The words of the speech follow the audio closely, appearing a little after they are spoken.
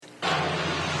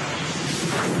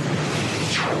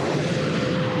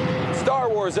Star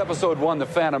Wars Episode 1, The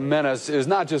Phantom Menace, is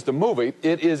not just a movie,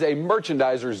 it is a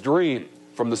merchandiser's dream.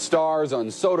 From the stars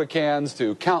on soda cans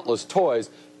to countless toys,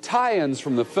 tie-ins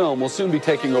from the film will soon be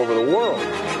taking over the world.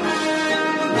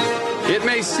 It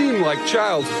may seem like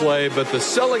child's play, but the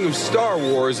selling of Star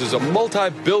Wars is a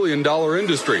multi-billion-dollar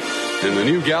industry, and the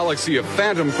new galaxy of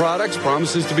Phantom products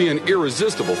promises to be an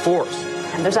irresistible force.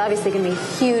 And there's obviously going to be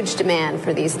huge demand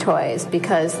for these toys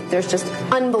because there's just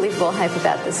unbelievable hype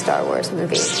about this Star Wars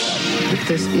movie.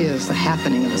 This is the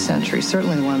happening of the century,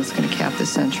 certainly the one that's going to cap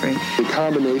this century. The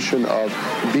combination of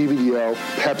BBDO,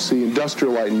 Pepsi,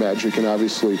 Industrial Light and Magic, and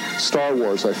obviously Star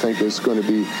Wars, I think, is going to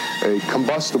be a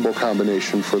combustible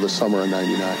combination for the summer of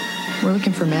 '99. We're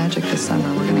looking for magic this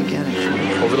summer. We're going to get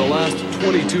it. Over the last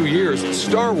 22 years,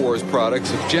 Star Wars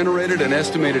products have generated an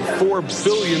estimated $4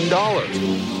 billion.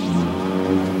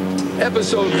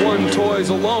 Episode 1 toys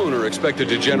alone are expected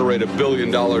to generate $1 billion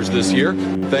this year,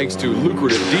 thanks to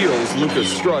lucrative deals Lucas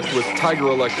struck with Tiger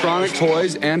Electronics,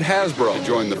 Toys, and Hasbro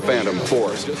join the Phantom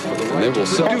Force. And they will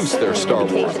seduce their Star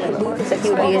Wars. Lucas said he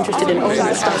would be interested in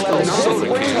owning Star Wars.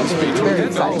 Soda cans featuring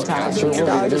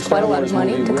 $10. There's quite a lot of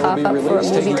money to cough up for a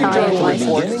movie tie-in like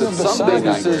That some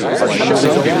businesses are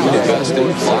shutting down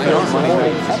investing, flying our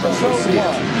money. Episode 1,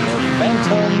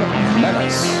 Phantom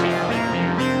Menace.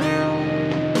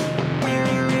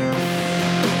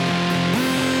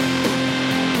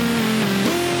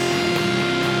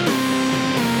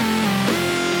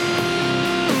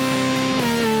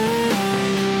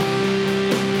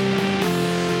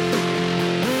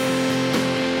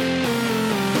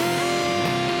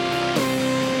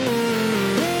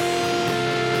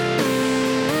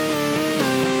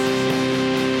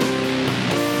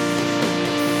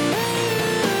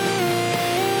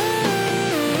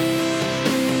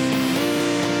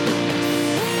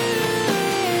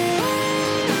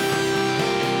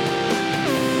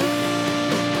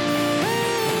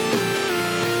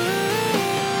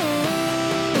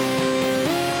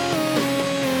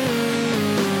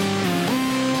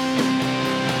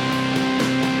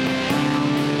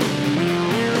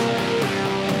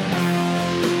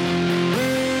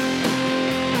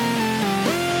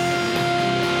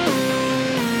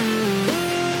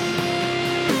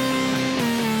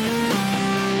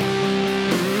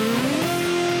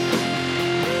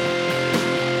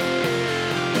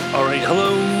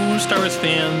 Star Wars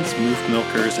fans, Moof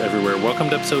Milkers everywhere. Welcome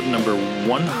to episode number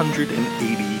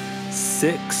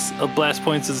 186 of Blast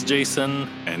Points. This is Jason.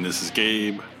 And this is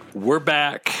Gabe. We're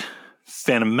back.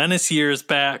 Phantom Menace year is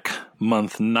back.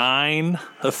 Month 9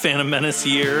 of Phantom Menace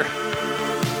year.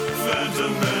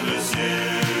 Phantom Menace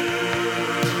year.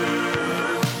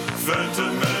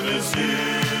 Phantom Menace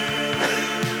year.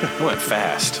 It went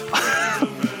fast.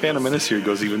 Phantom Menace year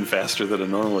goes even faster than a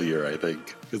normal year, I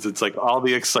think. Because it's like all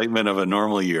the excitement of a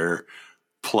normal year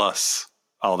plus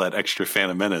all that extra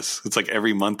Phantom Menace. It's like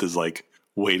every month is like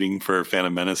waiting for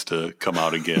Phantom Menace to come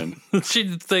out again.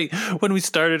 She'd say, when we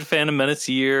started Phantom Menace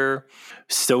year,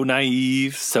 so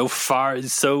naive, so far,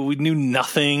 so we knew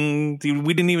nothing.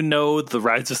 We didn't even know The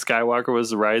Rise of Skywalker was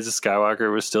The Rise of Skywalker.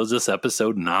 It was still just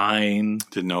episode 9.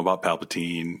 Didn't know about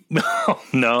Palpatine.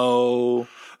 No.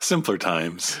 Simpler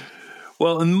times.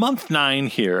 Well, in month 9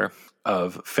 here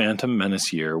of Phantom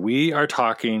Menace year, we are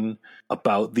talking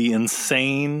about the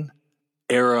insane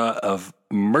era of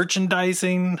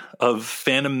merchandising of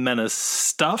Phantom Menace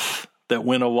stuff that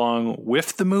went along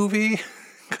with the movie,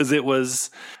 because it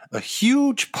was a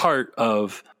huge part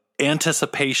of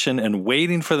anticipation and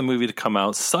waiting for the movie to come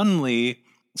out. Suddenly,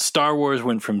 Star Wars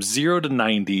went from 0 to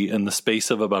 90 in the space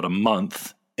of about a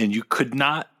month, and you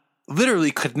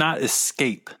literally could not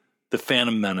escape the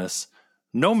Phantom Menace,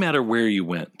 no matter where you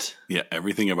went. Yeah,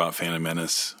 everything about Phantom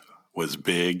Menace was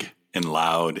big and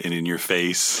loud and in your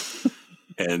face.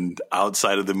 And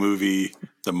outside of the movie,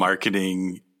 the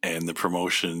marketing and the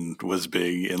promotion was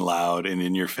big and loud and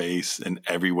in your face and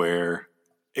everywhere.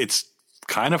 It's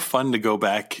kind of fun to go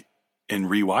back and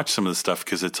rewatch some of the stuff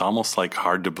because it's almost like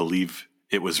hard to believe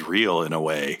it was real in a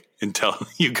way until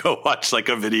you go watch like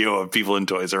a video of people in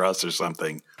Toys R Us or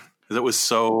something. It was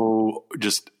so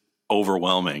just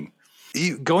overwhelming.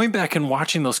 Going back and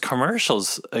watching those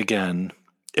commercials again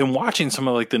and watching some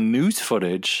of like the news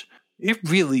footage, it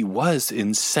really was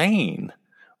insane.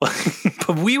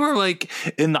 But we were like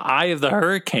in the eye of the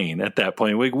hurricane at that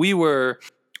point. Like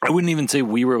I wouldn't even say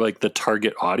we were like the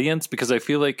target audience, because I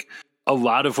feel like a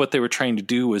lot of what they were trying to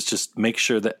do was just make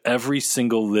sure that every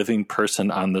single living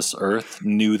person on this earth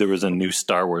knew there was a new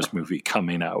Star Wars movie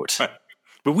coming out.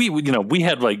 But we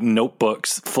had like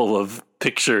notebooks full of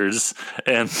pictures,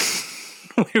 and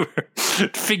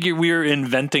we were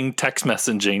inventing text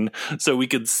messaging so we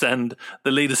could send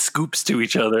the latest scoops to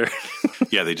each other.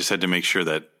 Yeah, they just had to make sure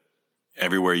that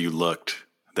everywhere you looked,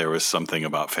 there was something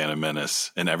about Phantom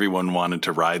Menace, and everyone wanted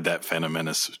to ride that Phantom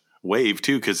Menace wave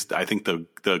too. Because I think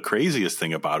the craziest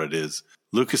thing about it is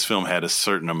Lucasfilm had a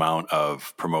certain amount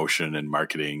of promotion and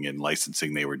marketing and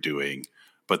licensing they were doing,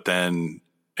 but then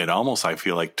it almost, I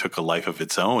feel like, took a life of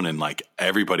its own, and like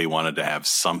everybody wanted to have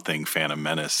something Phantom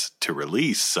Menace to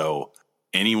release. So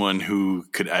anyone who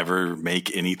could ever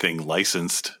make anything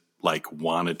licensed, like,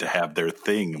 wanted to have their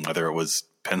thing, whether it was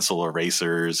pencil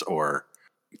erasers or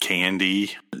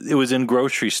candy. It was in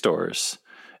grocery stores.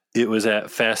 It was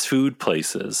at fast food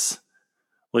places.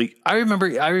 Like, I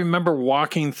remember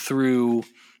walking through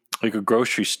like a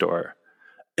grocery store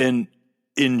and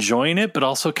enjoying it, but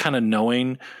also kind of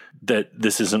knowing that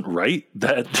this isn't right.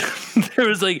 That there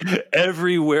was, like,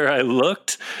 everywhere I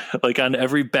looked, like on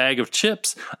every bag of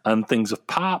chips, on things of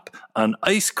pop, on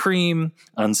ice cream,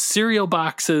 on cereal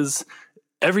boxes,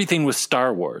 everything was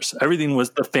Star Wars. Everything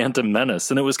was the Phantom Menace.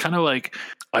 And it was kind of like,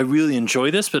 I really enjoy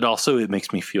this, but also it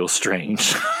makes me feel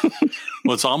strange.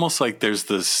 Well, it's almost like there's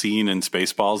the scene in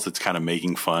Spaceballs that's kind of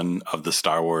making fun of the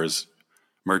Star Wars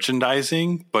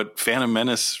merchandising, but Phantom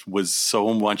Menace was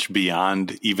so much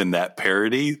beyond even that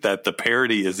parody that the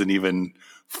parody isn't even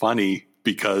funny,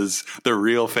 because the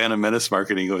real Phantom Menace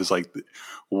marketing was like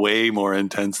way more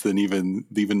intense than even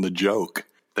the joke.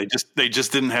 They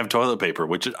just didn't have toilet paper,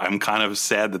 which I'm kind of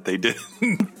sad that they didn't.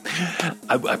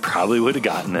 I probably would have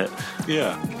gotten it.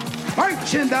 Yeah.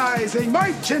 Merchandising,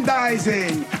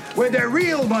 where the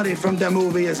real money from the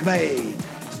movie is made.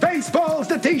 Spaceballs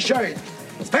the t-shirt.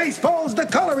 Spaceballs the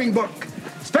coloring book.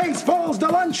 Spaceballs the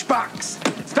lunchbox.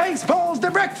 Spaceballs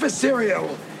the breakfast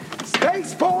cereal.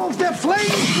 Spaceballs the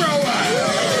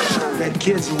flamethrower. The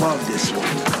kids love this one.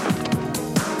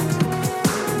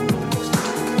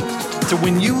 So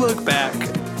when you look back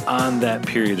on that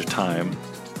period of time,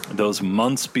 those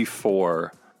months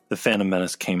before the Phantom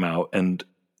Menace came out, and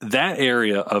that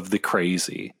area of the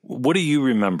crazy, what do you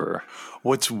remember?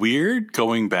 What's weird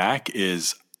going back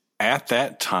is at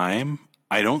that time,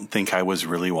 I don't think I was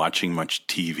really watching much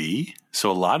TV. So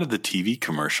a lot of the TV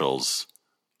commercials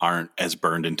aren't as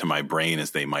burned into my brain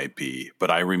as they might be.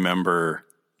 But I remember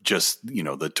just,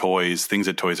 the toys, things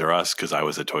at Toys R Us, because I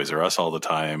was at Toys R Us all the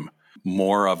time.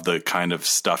 More of the kind of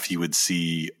stuff you would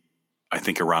see, I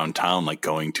think, around town, like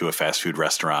going to a fast food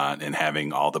restaurant and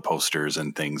having all the posters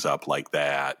and things up like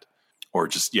that. Or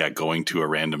just, going to a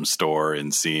random store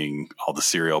and seeing all the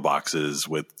cereal boxes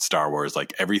with Star Wars,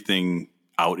 like everything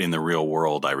out in the real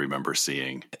world I remember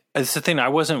seeing. It's the thing, I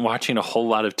wasn't watching a whole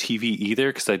lot of TV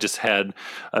either, because I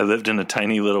lived in a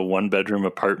tiny little 1-bedroom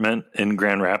apartment in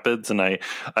Grand Rapids, and I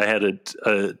had a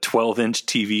 12-inch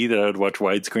TV that I would watch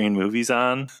widescreen movies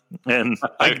on. And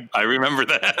I remember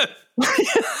that.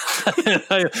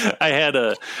 I had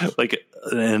an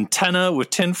antenna with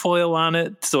tinfoil on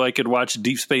it so I could watch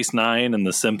Deep Space Nine and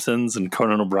The Simpsons and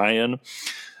Conan O'Brien.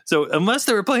 So unless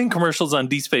they were playing commercials on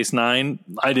Deep Space Nine,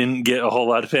 I didn't get a whole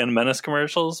lot of Phantom Menace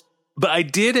commercials. But I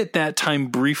did at that time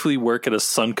briefly work at a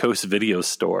Suncoast video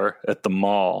store at the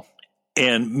mall.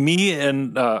 And me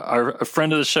and a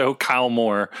friend of the show, Kyle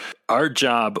Moore, our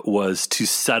job was to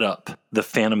set up the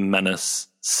Phantom Menace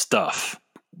stuff.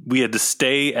 We had to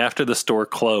stay after the store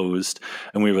closed,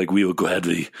 and we were like, we will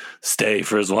gladly stay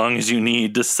for as long as you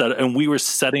need to set it. And we were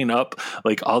setting up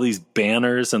like all these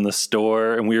banners in the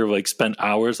store, and we were like spent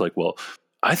hours like, well,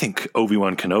 I think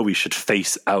Obi-Wan Kenobi should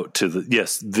face out to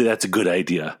yes, that's a good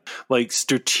idea. Like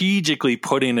strategically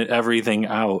putting everything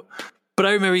out. But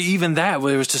I remember even that,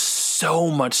 there was just so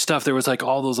much stuff. There was like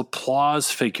all those applause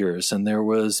figures, and there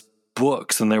was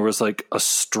books, and there was like a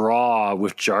straw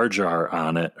with Jar Jar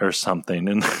on it or something.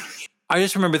 And I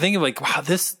just remember thinking like, wow,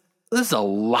 this is a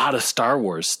lot of Star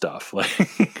Wars stuff.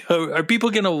 Like, are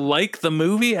people going to like the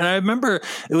movie? And I remember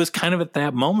it was kind of at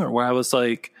that moment where I was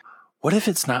like, what if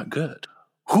it's not good?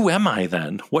 Who am I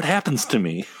then? What happens to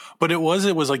me? But it was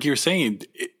like you're saying,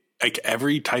 like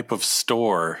every type of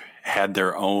store had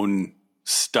their own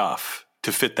stuff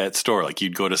to fit that store. Like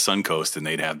you'd go to Suncoast and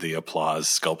they'd have the applause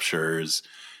sculptures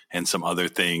and some other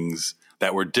things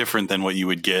that were different than what you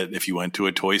would get if you went to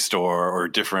a toy store, or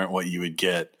different what you would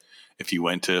get if you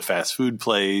went to a fast food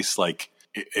place. Like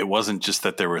it wasn't just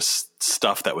that there was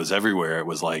stuff that was everywhere. It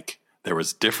was like there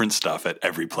was different stuff at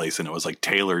every place, and it was like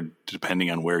tailored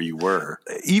depending on where you were.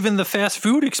 Even the fast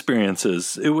food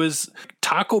experiences, it was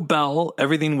Taco Bell,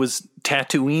 everything was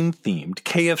Tatooine themed.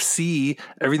 KFC,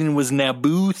 everything was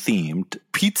Naboo themed.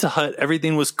 Pizza Hut,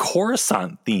 everything was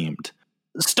Coruscant themed.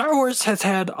 Star Wars has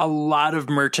had a lot of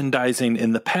merchandising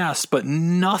in the past, but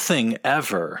nothing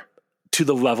ever to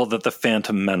the level that the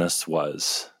Phantom Menace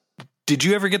was. Did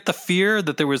you ever get the fear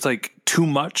that there was like too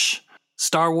much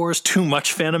Star Wars, too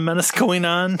much Phantom Menace going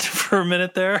on for a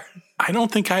minute there? I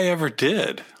don't think I ever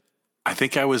did. I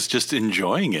think I was just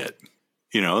enjoying it.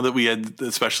 You know, that we had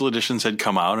the special editions had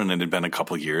come out and it had been a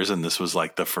couple years and this was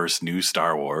like the first new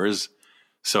Star Wars.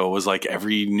 So it was like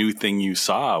every new thing you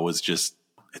saw was just,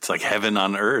 it's like heaven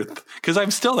on earth. Because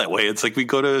I'm still that way. It's like we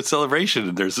go to a celebration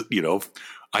and there's, you know,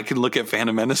 I can look at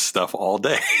Phantom Menace stuff all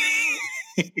day.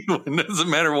 It doesn't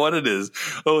matter what it is.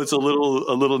 Oh, it's a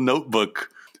little notebook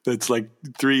that's like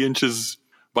 3 inches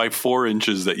by 4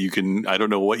 inches that you can, I don't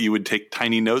know what you would take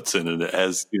tiny notes in, and it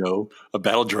has, you know, a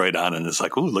battle droid on it. And it's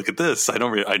like, oh, look at this. I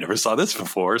never saw this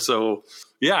before. So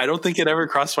yeah, I don't think it ever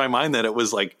crossed my mind that it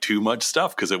was like too much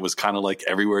stuff, because it was kind of like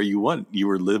everywhere you went. You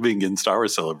were living in Star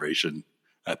Wars Celebration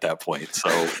at that point. So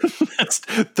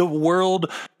the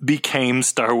world became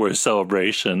Star Wars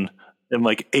Celebration in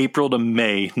like April to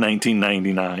May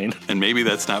 1999. And maybe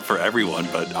that's not for everyone,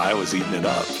 but I was eating it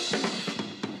up.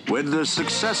 With the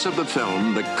success of the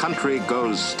film, the country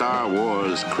goes Star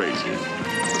Wars crazy.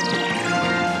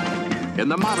 In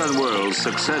the modern world,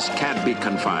 success can't be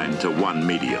confined to one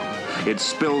medium. It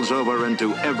spills over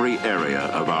into every area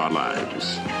of our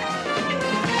lives.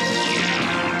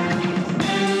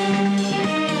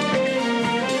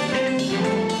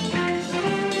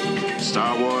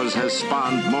 Star Wars has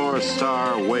spawned more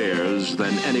Star Wares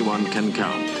than anyone can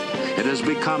count. It has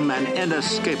become an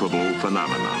inescapable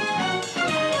phenomenon.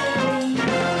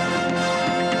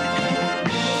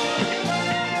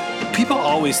 People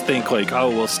always think like, oh,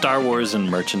 well, Star Wars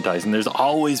and merchandising. There's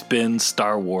always been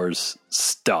Star Wars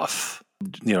stuff.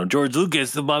 You know, George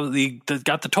Lucas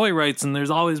got the toy rights, and there's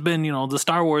always been, you know, the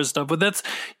Star Wars stuff. But that's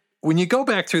when you go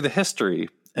back through the history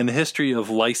and the history of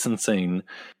licensing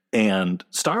and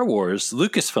Star Wars,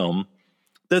 Lucasfilm,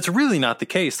 that's really not the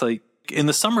case. Like in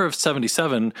the summer of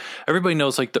 77, everybody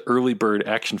knows like the early bird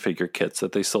action figure kits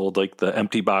that they sold, like the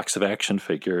empty box of action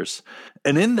figures.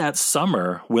 And in that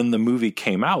summer, when the movie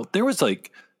came out, there was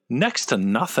like next to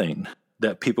nothing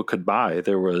that people could buy.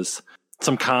 There was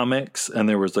some comics, and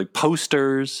there was like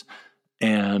posters,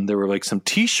 and there were like some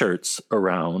t-shirts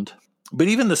around. But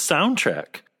even the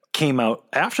soundtrack came out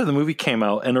after the movie came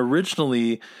out, and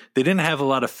originally they didn't have a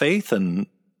lot of faith in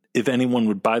if anyone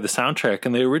would buy the soundtrack,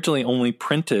 and they originally only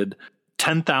printed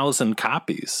 10,000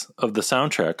 copies of the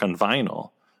soundtrack on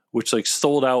vinyl, which like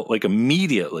sold out like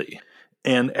immediately.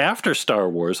 And after Star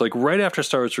Wars, like right after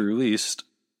Star Wars was released,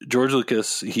 George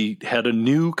Lucas, he had a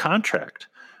new contract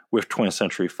with 20th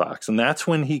Century Fox, and that's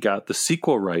when he got the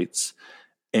sequel rights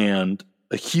and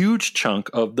a huge chunk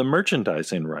of the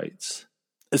merchandising rights.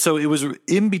 So it was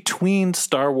in between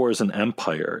Star Wars and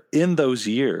Empire in those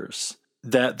years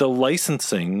that the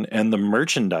licensing and the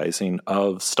merchandising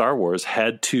of Star Wars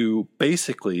had to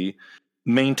basically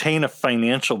maintain a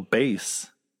financial base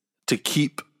to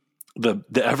keep the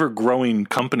ever-growing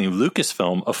company of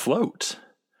Lucasfilm afloat.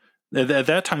 At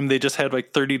that time, they just had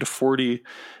like 30 to 40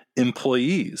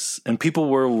 employees, and people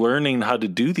were learning how to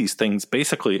do these things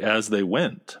basically as they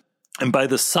went. And by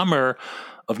the summer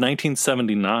of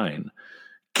 1979,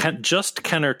 just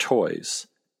Kenner Toys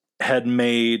had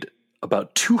made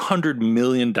about $200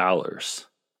 million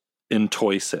in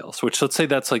toy sales, which let's say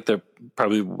that's like their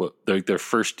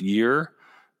first year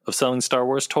of selling Star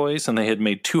Wars toys, and they had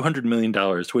made $200 million,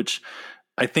 which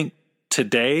I think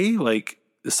today like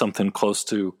is something close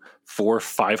to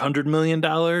 $400-500 million.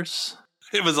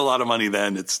 It was a lot of money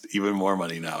then. It's even more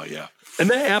money now. Yeah. And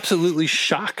that absolutely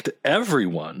shocked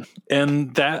everyone.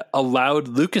 And that allowed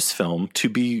Lucasfilm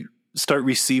to start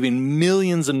receiving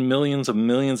millions and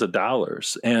millions of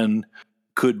dollars and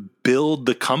could build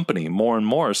the company more and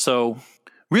more. So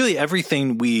really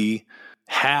everything we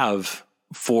have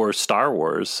for Star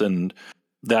Wars, and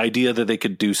the idea that they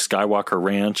could do Skywalker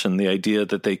Ranch, and the idea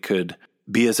that they could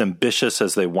be as ambitious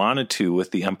as they wanted to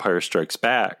with The Empire Strikes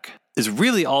Back, is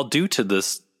really all due to the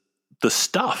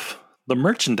stuff, the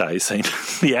merchandising,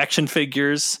 the action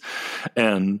figures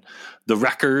and the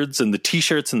records and the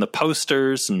t-shirts and the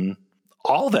posters and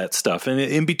all that stuff. And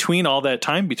in between all that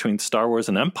time between Star Wars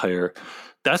and Empire,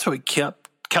 that's what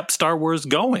kept Star Wars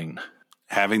going.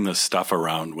 Having the stuff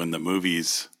around when the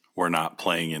movies were not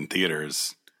playing in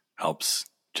theaters helps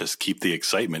just keep the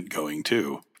excitement going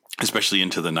too, especially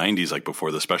into the 90s, like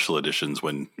before the special editions,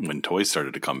 when toys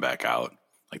started to come back out.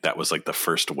 Like that was like the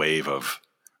first wave of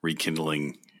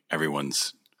rekindling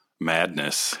everyone's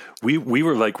madness. We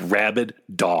were like rabid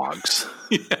dogs.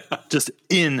 Yeah. Just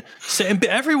insane.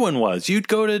 Everyone was. You'd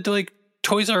go to like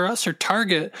Toys R Us or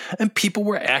Target, and people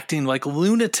were acting like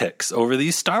lunatics over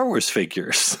these Star Wars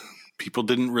figures. People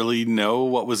didn't really know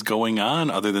what was going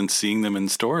on other than seeing them in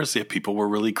stores. Yeah, people were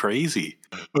really crazy.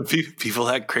 But people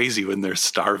act crazy when they're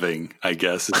starving, I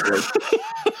guess,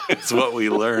 it's what we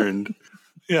learned.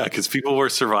 Yeah, because people were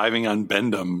surviving on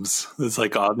Bend-Ems. It's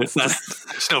like, oh, there's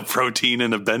no protein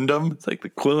in a Bend-Em. It's like the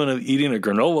equivalent of eating a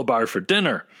granola bar for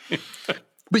dinner.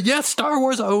 But yeah, Star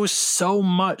Wars owes so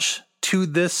much to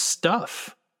this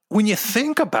stuff. When you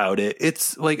think about it,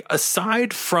 it's like,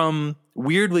 aside from,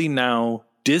 weirdly now,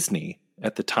 Disney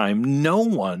at the time, no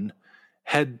one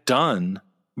had done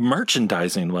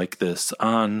merchandising like this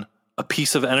on a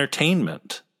piece of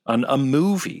entertainment, on a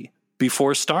movie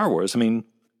before Star Wars. I mean,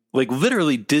 like,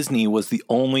 literally Disney was the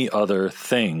only other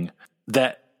thing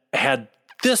that had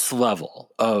this level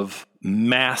of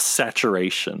mass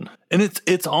saturation. And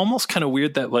it's almost kind of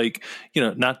weird that, like, you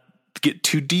know, not to get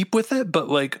too deep with it, but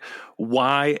like,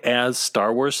 why as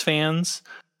Star Wars fans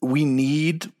we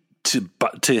need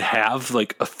to have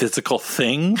like a physical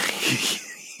thing.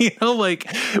 You know,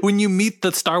 like when you meet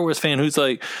the Star Wars fan who's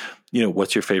like, you know,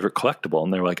 what's your favorite collectible?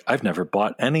 And they're like, I've never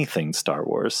bought anything Star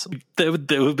Wars. They would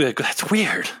be like, that's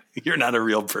weird. You're not a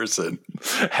real person.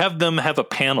 Have them have a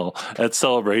panel at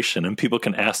Celebration and people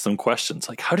can ask them questions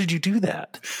like, how did you do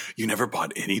that? You never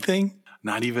bought anything?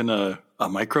 Not even a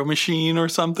micro machine or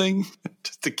something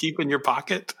just to keep in your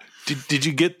pocket? Did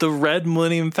you get the red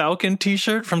Millennium Falcon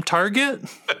t-shirt from Target?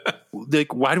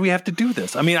 Like, why do we have to do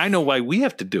this? I mean, I know why we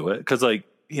have to do it. Because, like,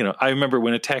 you know, I remember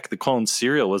when Attack of the Clones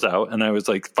cereal was out and I was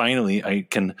like, finally, I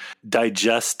can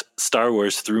digest Star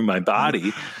Wars through my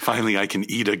body. Finally, I can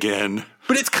eat again.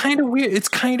 But it's kind of weird. It's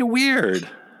kind of weird.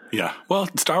 Yeah. Well,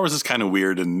 Star Wars is kind of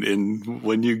weird. And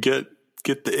when you get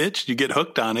the itch, you get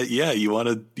hooked on it. Yeah. You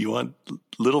want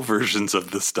little versions of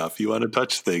the stuff. You want to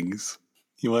touch things.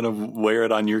 You want to wear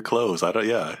it on your clothes.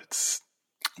 That's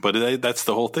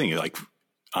the whole thing. Like,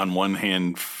 on one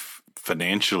hand,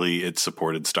 financially, it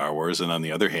supported Star Wars. And on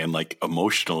the other hand, like,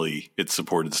 emotionally, it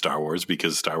supported Star Wars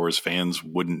because Star Wars fans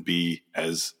wouldn't be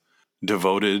as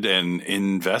devoted and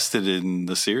invested in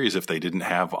the series if they didn't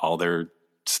have all their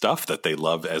stuff that they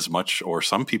love as much, or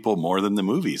some people more than the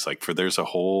movies. Like, there's a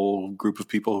whole group of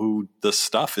people who the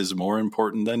stuff is more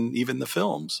important than even the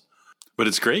films. But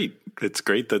it's great. It's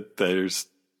great that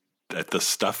that the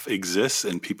stuff exists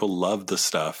and people love the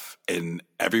stuff. And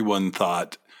everyone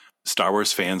thought Star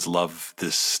Wars fans love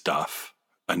this stuff.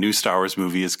 A new Star Wars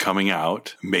movie is coming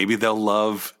out. Maybe they'll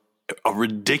love a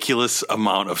ridiculous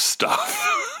amount of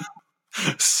stuff.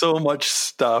 So much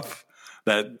stuff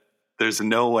that there's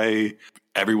no way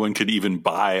everyone could even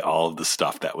buy all of the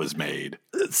stuff that was made.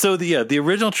 So the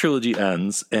original trilogy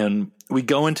ends and we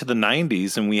go into the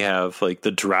 90s and we have like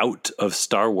the drought of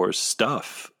Star Wars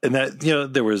stuff. And that, you know,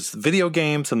 there was video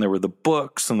games and there were the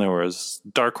books and there was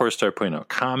Dark Horse started putting out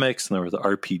comics and there were the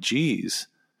RPGs.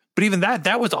 But even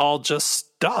that was all just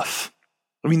stuff.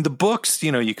 I mean, the books,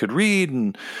 you know, you could read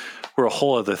and were a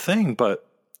whole other thing. But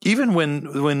even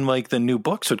when like the new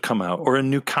books would come out or a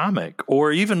new comic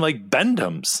or even like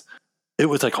Bend-Ems, it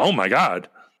was like, oh my God,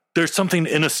 there's something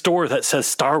in a store that says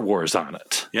Star Wars on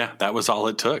it. Yeah, that was all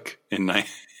it took in like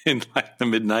the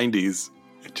mid 90s.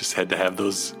 It just had to have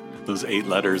those 8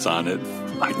 letters on it.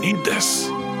 I need this.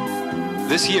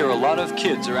 This year, a lot of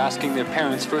kids are asking their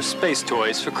parents for space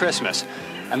toys for Christmas,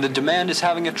 and the demand is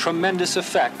having a tremendous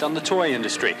effect on the toy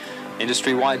industry.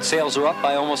 Industry-wide sales are up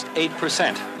by almost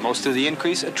 8%, most of the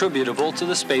increase attributable to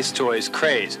the space toys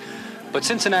craze. But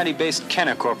Cincinnati-based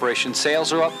Kenner Corporation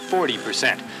sales are up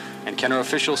 40%, and Kenner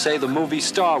officials say the movie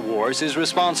Star Wars is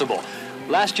responsible.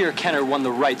 Last year, Kenner won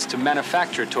the rights to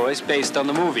manufacture toys based on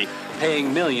the movie,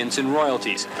 paying millions in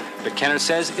royalties. But Kenner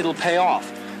says it'll pay off.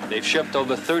 They've shipped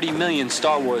over 30 million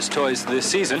Star Wars toys this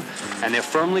season, and they're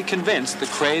firmly convinced the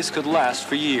craze could last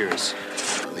for years.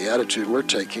 The attitude we're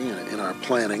taking in our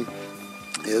planning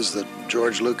is that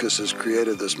George Lucas has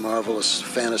created this marvelous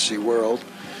fantasy world,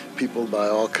 peopled by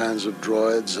all kinds of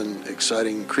droids and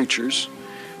exciting creatures,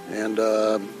 and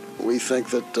we think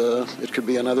that it could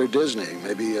be another Disney.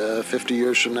 Maybe 50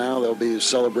 years from now, they'll be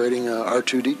celebrating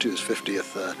R2-D2's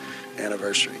 50th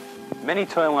anniversary. Many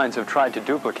toy lines have tried to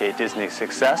duplicate Disney's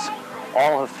success.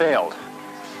 All have failed.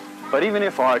 But even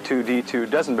if R2-D2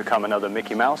 doesn't become another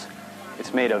Mickey Mouse,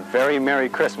 it's made a very Merry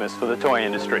Christmas for the toy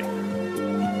industry.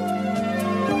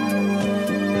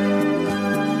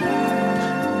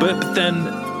 But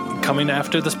then, coming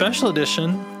after the special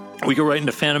edition, we go right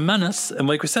into Phantom Menace. And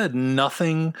like we said,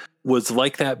 nothing was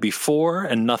like that before,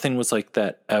 and nothing was like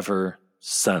that ever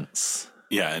since.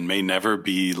 Yeah, and may never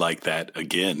be like that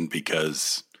again,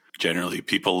 because generally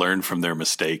people learn from their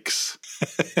mistakes.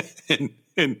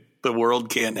 and the world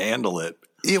can't handle it.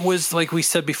 It was, like we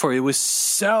said before, it was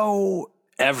so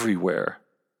everywhere.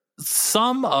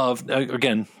 Some of,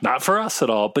 again, not for us at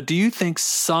all, but do you think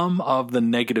some of the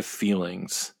negative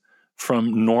feelings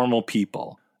from normal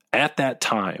people at that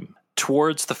time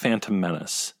towards the Phantom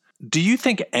Menace, do you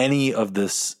think any of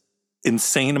this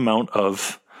insane amount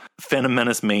of Phantom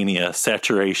Menace mania,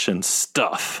 saturation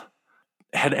stuff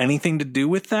had anything to do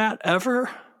with that ever?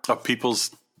 Of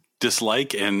people's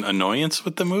dislike and annoyance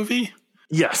with the movie?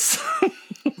 Yes.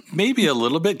 Maybe a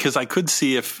little bit, because I could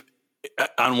see if,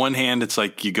 on one hand, it's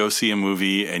like you go see a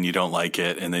movie and you don't like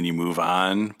it and then you move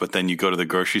on, but then you go to the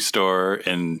grocery store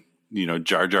and, you know,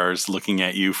 Jar Jar's looking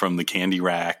at you from the candy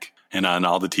rack and on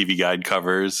all the TV Guide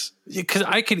covers. Because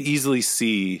I could easily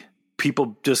see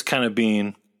people just kind of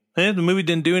being, the movie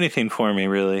didn't do anything for me,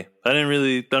 really. I don't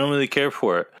really care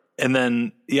for it. And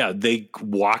then, yeah, they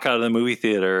walk out of the movie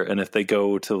theater, and if they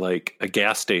go to like a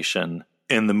gas station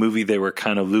and the movie they were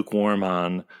kind of lukewarm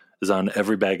on is on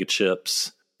every bag of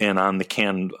chips, and on the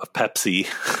can of Pepsi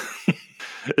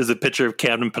is a picture of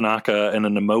Captain Panaka and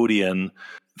an Imodian,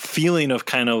 feeling of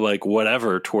kind of like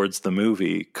whatever towards the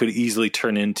movie could easily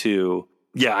turn into,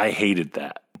 yeah, I hated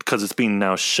that because it's being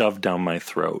now shoved down my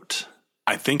throat.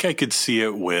 I think I could see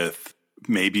it with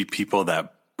maybe people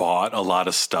that bought a lot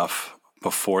of stuff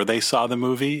before they saw the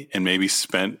movie and maybe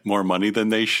spent more money than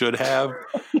they should have.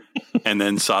 And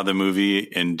then saw the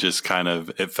movie and just kind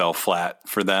of, it fell flat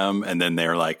for them. And then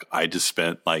they're like, I just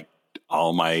spent like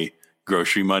all my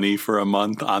grocery money for a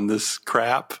month on this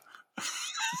crap.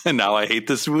 And now I hate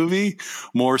this movie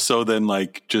more so than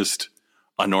like just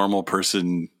a normal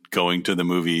person going to the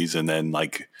movies and then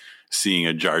like seeing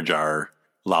a Jar Jar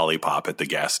lollipop at the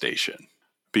gas station.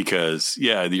 Because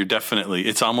yeah, you're definitely,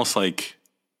 it's almost like,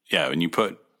 yeah, when you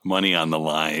put money on the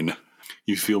line,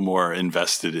 you feel more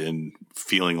invested in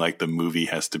feeling like the movie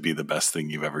has to be the best thing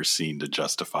you've ever seen to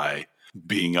justify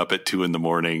being up at 2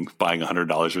 a.m, buying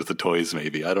 $100 worth of toys,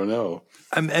 maybe. I don't know.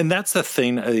 And that's the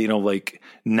thing, you know, like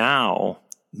now,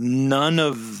 none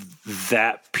of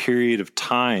that period of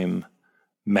time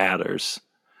matters.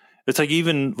 It's like,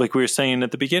 even like we were saying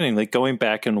at the beginning, like going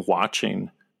back and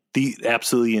watching the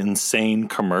absolutely insane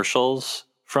commercials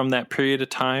from that period of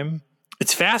time.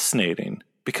 It's fascinating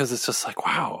because it's just like,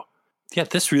 wow. Yeah,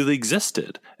 this really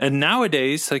existed. And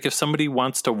nowadays, like if somebody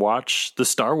wants to watch the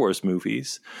Star Wars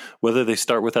movies, whether they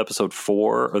start with episode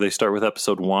 4 or they start with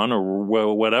episode 1 or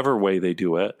whatever way they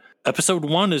do it, episode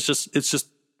 1 is just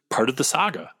part of the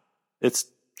saga. It's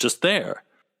just there.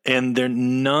 And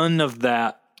none of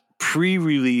that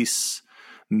pre-release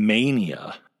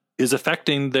mania is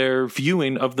affecting their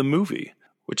viewing of the movie,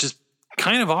 which is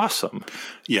kind of awesome.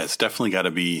 Yeah, it's definitely got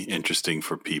to be interesting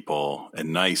for people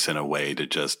and nice in a way to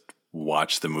just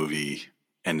watch the movie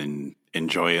and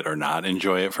enjoy it or not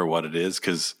enjoy it for what it is,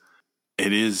 because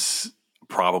it is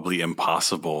probably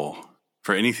impossible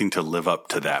for anything to live up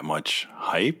to that much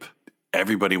hype.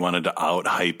 Everybody wanted to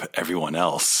out-hype everyone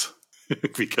else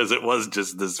because it was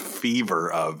just this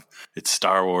fever of it's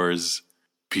Star Wars.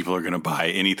 People are going to buy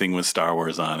anything with Star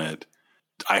Wars on it.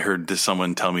 I heard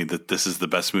someone tell me that this is the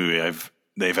best movie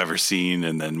they've ever seen,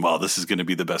 and then, well, this is going to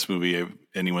be the best movie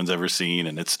anyone's ever seen,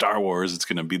 and it's Star Wars. It's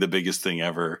going to be the biggest thing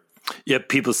ever. Yeah,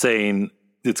 people saying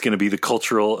it's going to be the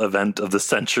cultural event of the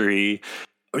century.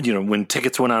 You know, when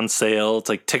tickets went on sale, it's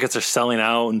like tickets are selling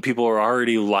out, and people are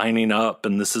already lining up,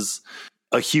 and this is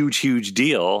a huge, huge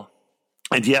deal.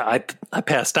 And yeah, I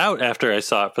passed out after I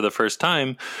saw it for the first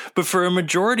time. But for a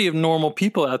majority of normal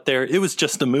people out there, it was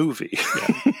just a movie.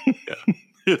 Yeah. Yeah.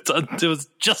 It was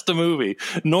just a movie.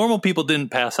 Normal people didn't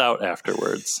pass out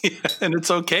afterwards. Yeah, and it's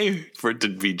okay for it to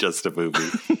be just a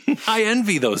movie. I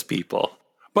envy those people.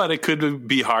 But it could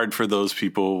be hard for those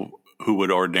people who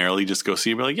would ordinarily just go see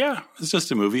it and be like, yeah, it's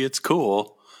just a movie. It's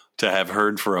cool to have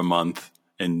heard for a month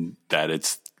and that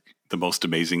it's the most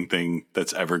amazing thing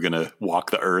that's ever going to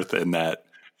walk the earth, and that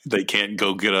they can't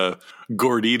go get a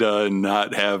gordita and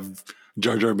not have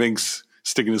Jar Jar Binks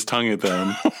sticking his tongue at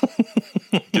them.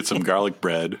 Get some garlic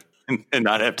bread and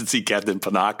not have to see Captain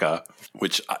Panaka,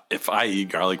 which if I eat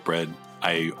garlic bread,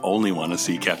 I only want to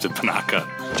see Captain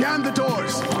Panaka. Jam the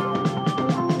doors.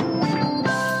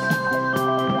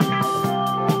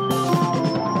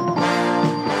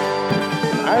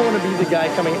 I want to be the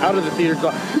guy coming out of the theater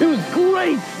going, it was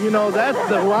great! You know, that's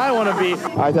who I want to be.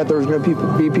 I thought there was going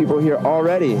to be people here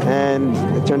already, and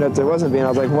it turned out there wasn't being. I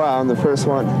was like, wow, I'm the first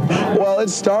one. Well,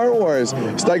 it's Star Wars.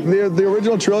 It's like the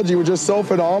original trilogy was just so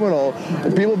phenomenal,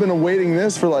 and people have been awaiting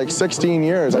this for like 16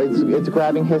 years. It's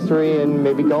grabbing history and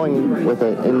maybe going with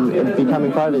it and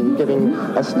becoming part of it and giving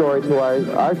a story to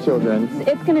our children.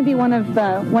 It's going to be one of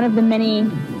the many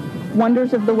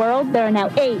wonders of the world. There are now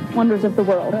 8 wonders of the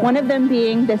world. One of them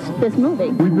being this movie.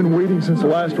 We've been waiting since the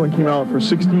last one came out for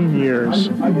 16 years.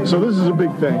 So this is a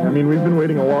big thing. I mean, we've been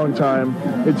waiting a long time.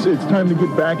 It's time to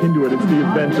get back into it. It's the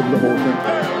event of the whole thing.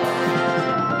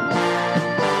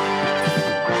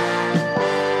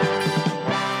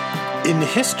 In the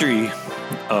history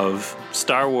of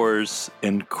Star Wars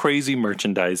and crazy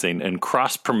merchandising and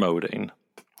cross-promoting,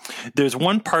 there's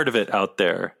one part of it out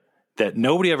there that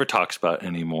nobody ever talks about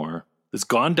anymore. It's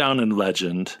gone down in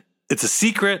legend. It's a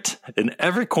secret in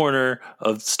every corner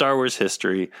of Star Wars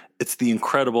history. It's the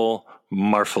incredible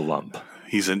Marfa-Lump.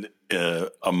 He's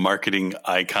a marketing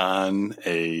icon,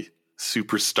 a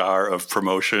superstar of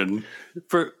promotion.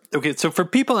 So for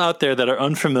people out there that are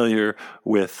unfamiliar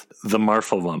with the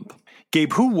Marfa-Lump,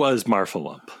 Gabe, who was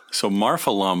Marfa-Lump? So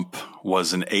Marfa-Lump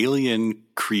was an alien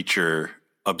creature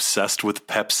obsessed with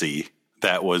Pepsi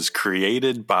that was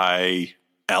created by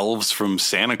elves from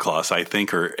Santa Claus, I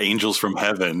think, or angels from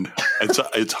heaven.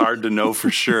 It's hard to know for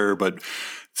sure, but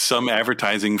some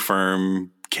advertising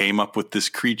firm came up with this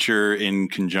creature in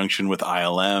conjunction with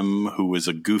ILM, who was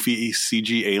a goofy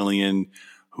CG alien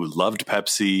who loved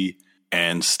Pepsi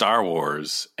and Star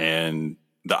Wars. And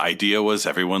the idea was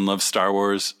everyone loves Star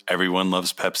Wars, everyone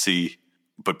loves Pepsi,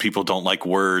 but people don't like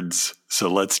words.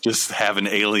 So let's just have an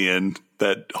alien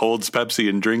that holds Pepsi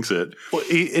and drinks it. Well,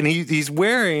 he's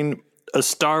wearing a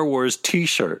Star Wars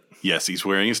T-shirt. Yes, he's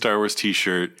wearing a Star Wars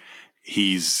T-shirt.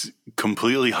 He's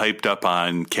completely hyped up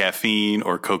on caffeine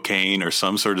or cocaine or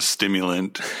some sort of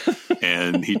stimulant,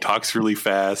 and he talks really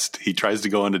fast. He tries to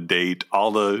go on a date,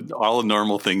 all the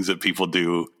normal things that people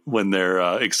do when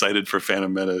they're excited for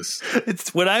Phantom Menace.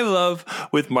 It's what I love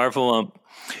with Marfa-Lump.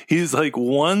 He's like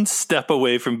one step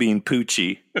away from being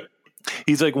Poochie.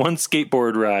 He's like one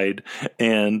skateboard ride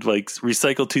and like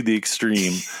recycled to the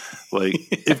extreme. Like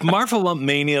if Marfa-Lump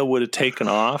Mania would have taken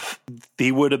off,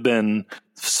 he would have been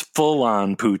full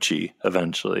on Poochie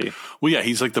eventually. Well, yeah,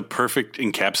 he's like the perfect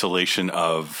encapsulation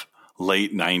of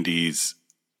late 90s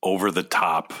over the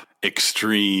top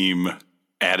extreme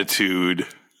attitude.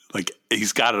 Like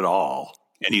he's got it all.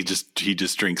 And he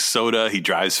just drinks soda, he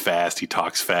drives fast, he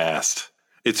talks fast.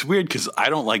 It's weird because I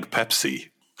don't like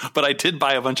Pepsi, but I did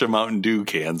buy a bunch of Mountain Dew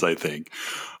cans, I think.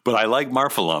 But I like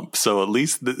Marfa-Lump, so at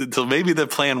least so maybe the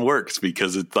plan works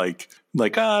because it's like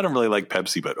I don't really like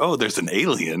Pepsi, but there's an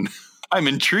alien. I'm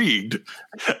intrigued.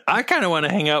 I kind of want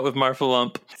to hang out with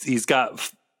Marfa-Lump. He's got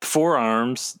 4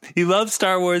 arms. He loves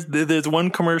Star Wars. There's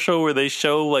one commercial where they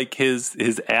show like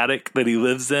his attic that he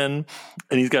lives in,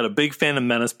 and he's got a big Phantom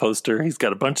Menace poster. He's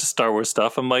got a bunch of Star Wars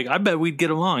stuff. I'm like, I bet we'd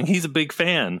get along. He's a big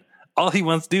fan. All he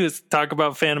wants to do is talk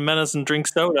about Phantom Menace and drink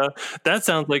soda. That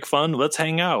sounds like fun. Let's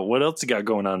hang out. What else you got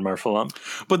going on, Marfa-Lump?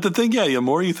 But the thing, the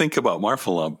more you think about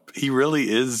Marfa-Lump, he really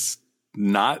is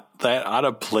not that out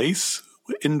of place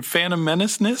in Phantom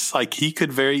Menace-ness. Like he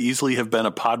could very easily have been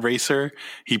a pod racer.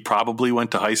 He probably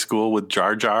went to high school with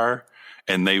Jar Jar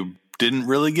and they didn't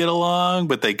really get along,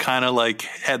 but they kind of like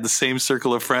had the same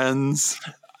circle of friends.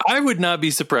 I would not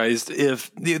be surprised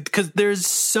because there's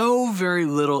so very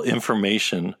little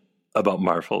information about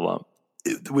Marfa-Lump.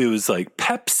 It was like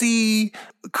Pepsi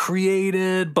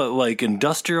created, but like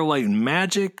Industrial Light and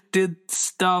Magic did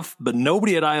stuff, but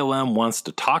nobody at ILM wants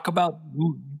to talk about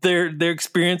their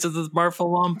experiences with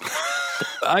Marfa-Lump.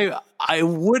 I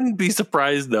wouldn't be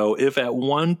surprised though if at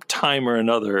one time or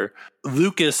another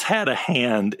Lucas had a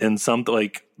hand in something,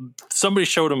 like somebody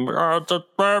showed him,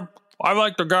 I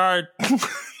like the guy.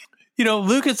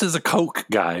 Lucas is a Coke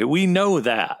guy. We know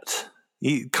that.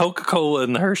 Coca-Cola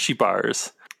and the Hershey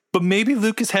bars. But maybe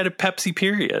Lucas had a Pepsi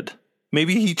period.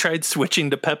 Maybe he tried switching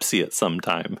to Pepsi at some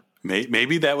time.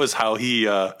 Maybe that was how he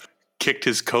kicked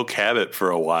his Coke habit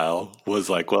for a while. Was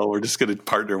like, well, we're just going to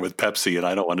partner with Pepsi, and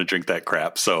I don't want to drink that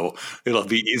crap, so it'll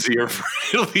be easier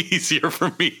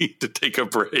for me to take a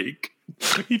break.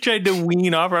 He tried to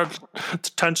wean off a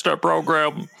 10-step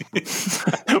program.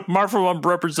 Marfa-Lump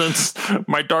represents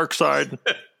my dark side.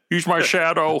 He's my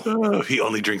shadow. He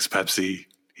only drinks Pepsi.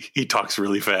 He talks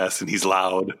really fast and he's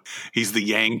loud. He's the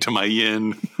yang to my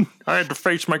yin. I had to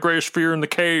face my greatest fear in the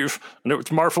cave, and it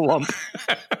was Marfa-Lump.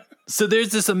 So there's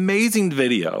this amazing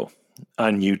video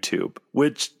on YouTube,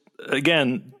 which,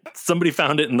 again, somebody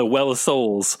found it in the Well of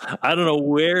Souls. I don't know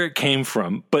where it came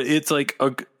from, but it's like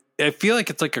I feel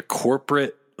like it's like a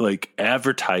corporate like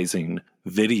advertising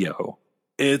video.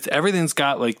 Everything's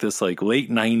got like this like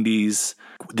late 90s.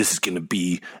 This is going to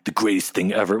be the greatest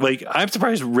thing ever. Like, I'm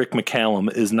surprised Rick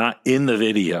McCallum is not in the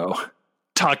video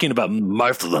talking about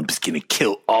Marfa-Lump is going to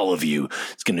kill all of you.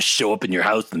 It's going to show up in your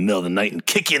house in the middle of the night and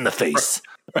kick you in the face.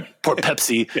 Pour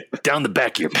Pepsi down the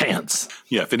back of your pants.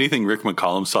 Yeah, if anything, Rick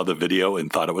McCallum saw the video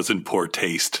and thought it was in poor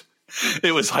taste.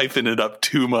 It was hyping it up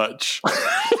too much.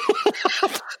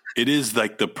 It is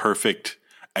like the perfect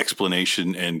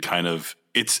explanation and kind of,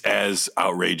 it's as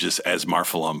outrageous as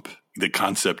Marfalump. The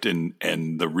concept and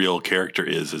the real character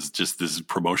is just this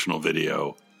promotional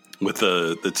video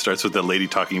that starts with the lady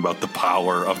talking about the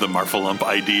power of the Marfalump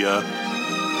idea.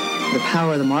 The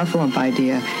power of the Marfalump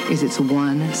idea is it's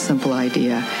one simple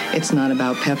idea. It's not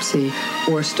about Pepsi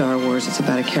or Star Wars. It's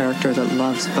about a character that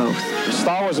loves both.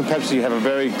 Star Wars and Pepsi have a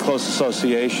very close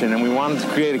association, and we wanted to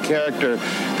create a character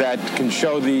that can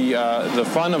show the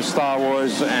fun of Star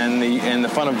Wars and the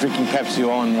fun of drinking Pepsi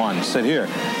all in one. Said,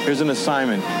 here's an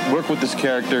assignment. Work with this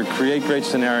character, create great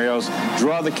scenarios,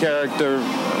 draw the character,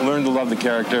 learn to love the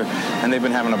character, and they've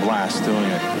been having a blast doing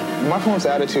it. Marfalump's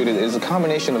attitude is a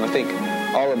combination of, I think,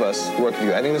 all of us working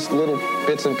together. I think there's little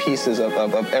bits and pieces of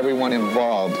everyone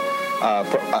involved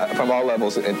from all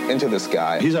levels into this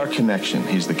guy. He's our connection.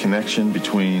 He's the connection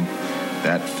between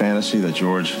that fantasy that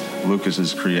George Lucas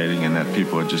is creating and that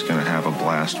people are just going to have a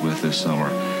blast with this summer.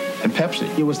 And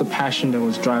Pepsi. It was the passion that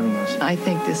was driving us. I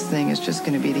think this thing is just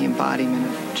going to be the embodiment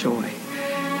of joy.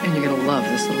 And you're going to love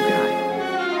this little guy.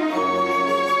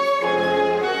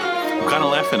 I'm kind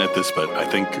of laughing at this, but I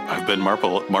think I've been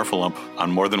Marfalump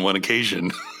on more than one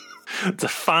occasion. It's a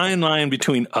fine line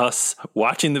between us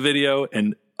watching the video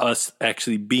and us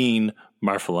actually being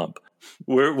Marfalump.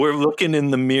 We're looking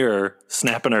in the mirror,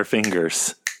 snapping our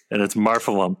fingers, and it's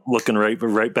Marfalump looking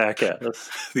right back at us.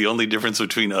 The only difference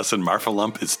between us and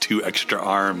Marfalump is 2 extra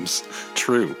arms.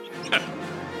 True.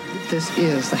 This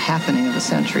is the happening of the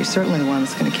century, certainly the one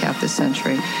that's going to cap this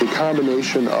century. The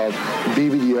combination of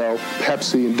BBDO,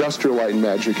 Pepsi, Industrial Light and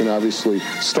Magic, and obviously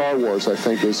Star Wars, I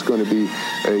think, is going to be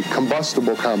a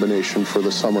combustible combination for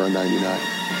the summer of '99.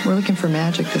 We're looking for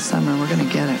magic this summer. We're going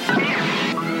to get it.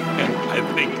 I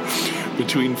think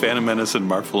between Phantom Menace and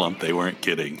Marfalump, they weren't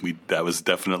kidding. There was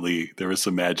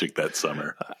some magic that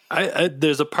summer.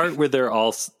 There's a part where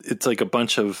it's like a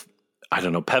bunch of, I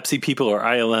don't know, Pepsi people or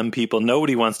ILM people.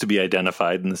 Nobody wants to be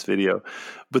identified in this video,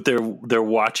 but they're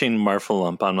watching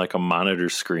Marfalump on like a monitor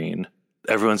screen.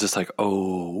 Everyone's just like,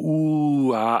 oh,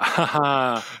 ooh, ah, ha,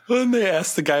 ha. Then they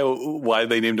asked the guy why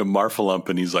they named him Marfalump,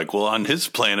 and he's like, well, on his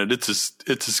planet, it's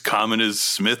as common as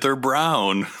Smith or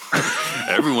Brown.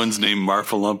 Everyone's named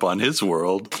Marfalump on his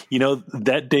world. You know,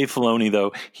 that Dave Filoni,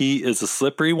 though, he is a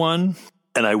slippery one.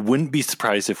 And I wouldn't be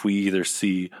surprised if we either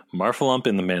see Marfalump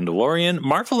in The Mandalorian.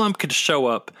 Marfalump could show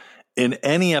up in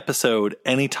any episode,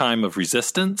 any time of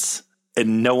Resistance,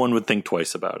 and no one would think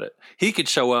twice about it. He could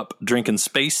show up drinking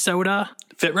space soda,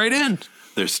 fit right in.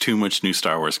 There's too much new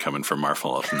Star Wars coming from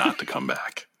Marfalump not to come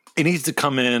back. He needs to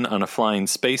come in on a flying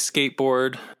space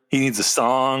skateboard. He needs a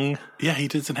song. Yeah, he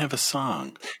doesn't have a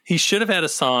song. He should have had a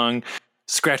song.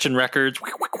 Scratching records.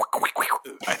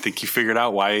 I think he figured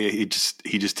out why he just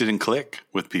didn't click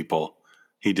with people.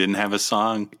 He didn't have a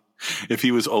song. If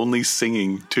he was only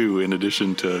singing too, in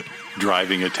addition to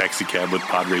driving a taxi cab with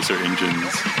pod racer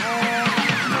engines.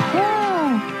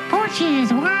 Whoa, Porky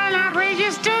is a wild,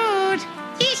 outrageous dude.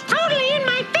 He's totally in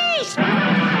my face.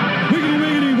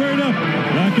 Wiggity, word up.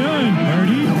 Rock on,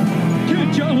 party.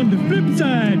 Catch y'all on the flip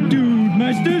side, dude,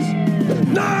 masters.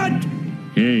 Not!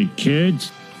 Hey,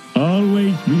 kids.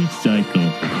 Always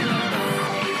recycle.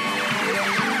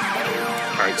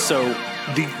 All right, so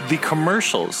the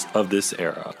commercials of this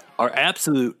era are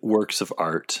absolute works of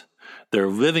art. They're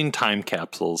living time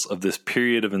capsules of this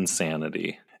period of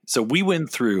insanity. So we went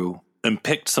through and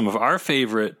picked some of our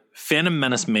favorite Phantom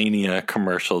Menace Mania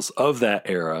commercials of that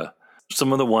era.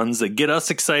 Some of the ones that get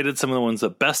us excited, some of the ones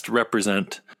that best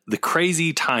represent the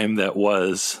crazy time that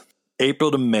was April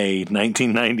to May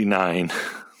 1999.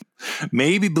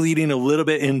 Maybe bleeding a little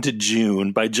bit into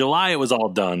June. By July, it was all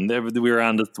done. We were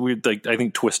on to, I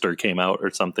think Twister came out or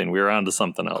something. We were on to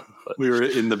something else. But. We were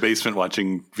in the basement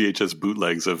watching VHS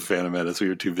bootlegs of Phantom Menace. We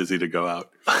were too busy to go out.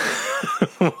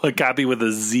 A copy with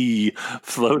a Z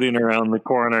floating around the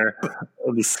corner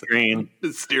of the screen.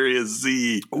 Mysterious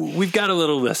Z. We've got a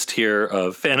little list here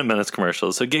of Phantom Menace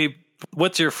commercials. So, Gabe,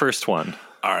 what's your first one?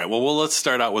 All right. Well, let's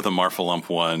start out with a Marfalump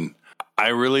one. I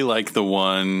really like the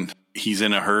one... He's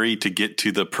in a hurry to get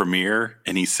to the premiere,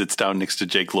 and he sits down next to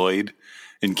Jake Lloyd,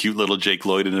 and cute little Jake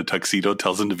Lloyd in a tuxedo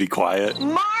tells him to be quiet.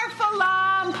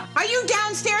 Marfalump! Are you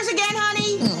downstairs again,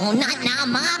 honey? Oh, not now,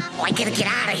 Mom. Oh, I gotta get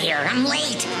out of here. I'm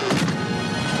late.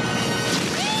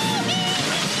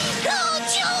 Oh,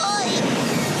 joy!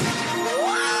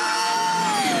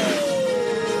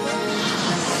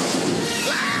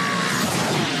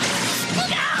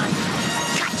 Look out!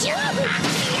 Got you!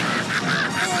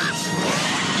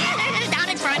 Down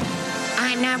in front.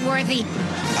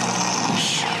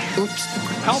 Oops.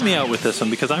 Help me out with this one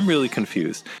because I'm really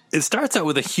confused. It starts out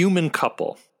with a human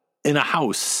couple in a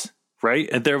house, right?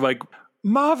 And they're like,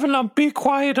 Marvelump, be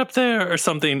quiet up there or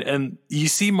something. And you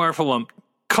see Marvelump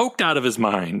coked out of his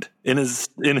mind in his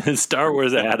Star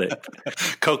Wars attic.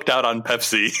 Coked out on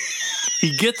Pepsi.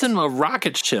 He gets in a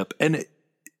rocket ship, and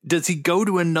does he go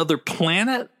to another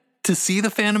planet to see the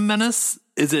Phantom Menace?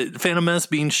 Is it Phantom Menace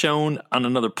being shown on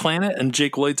another planet, and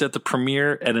Jake Lloyd's at the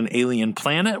premiere at an alien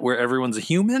planet where everyone's a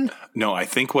human? No, I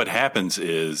think what happens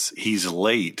is he's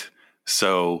late,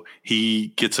 so he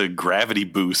gets a gravity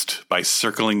boost by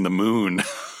circling the moon,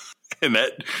 and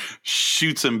that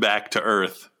shoots him back to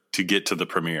Earth to get to the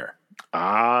premiere.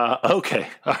 Okay.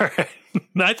 All right.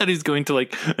 I thought he's going to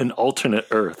like an alternate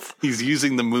Earth. He's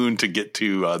using the moon to get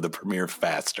to the premiere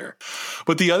faster.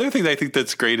 But the other thing that I think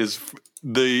that's great is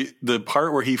the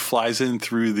part where he flies in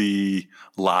through the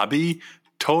lobby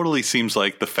totally seems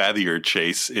like the Fathier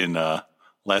chase in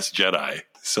Last Jedi.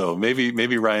 So maybe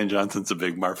Rian Johnson's a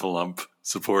big Marvelump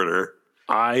supporter.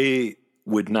 I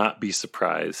would not be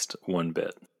surprised one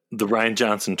bit. The Rian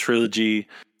Johnson trilogy,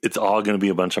 it's all going to be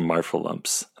a bunch of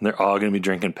Marvelumps, and they're all going to be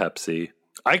drinking Pepsi.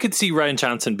 I could see Rian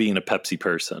Johnson being a Pepsi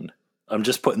person. I'm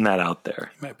just putting that out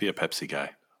there. He might be a Pepsi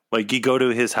guy. Like, you go to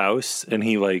his house, and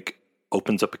he, like,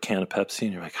 opens up a can of Pepsi,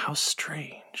 and you're like, how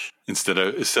strange. Instead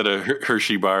of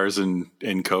Hershey bars and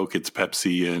Coke, it's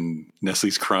Pepsi and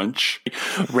Nestle's Crunch.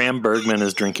 Ram Bergman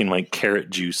is drinking, like, carrot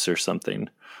juice or something.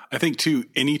 I think, too,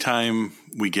 anytime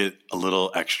we get a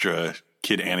little extra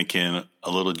Kid Anakin,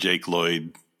 a little Jake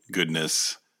Lloyd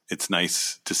goodness, it's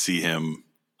nice to see him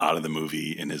out of the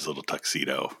movie in his little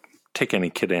tuxedo. Take any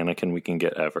Kid Anakin we can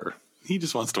get ever. He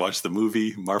just wants to watch the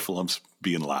movie. Marvelump's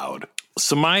being loud.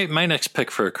 So my next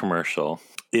pick for a commercial,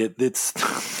 it's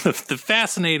the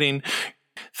fascinating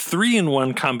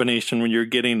 3-in-1 combination when you're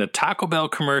getting a Taco Bell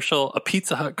commercial, a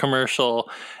Pizza Hut commercial,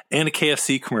 and a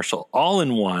KFC commercial all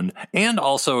in one, and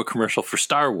also a commercial for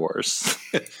Star Wars.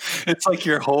 It's like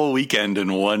your whole weekend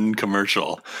in one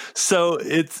commercial. So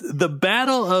it's the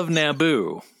Battle of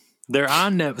Naboo. They're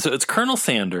on Naboo. So it's Colonel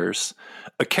Sanders,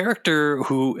 a character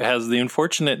who has the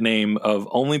unfortunate name of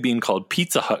only being called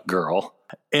Pizza Hut Girl,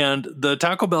 and the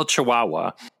Taco Bell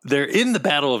Chihuahua. They're in the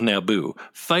Battle of Naboo,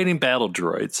 fighting battle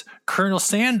droids. Colonel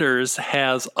Sanders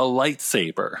has a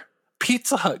lightsaber.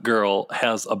 Pizza Hut Girl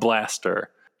has a blaster.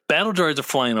 Battle droids are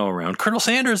flying all around. Colonel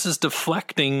Sanders is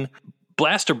deflecting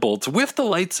blaster bolts with the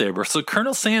lightsaber. So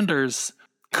Colonel Sanders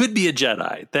could be a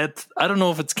Jedi. I don't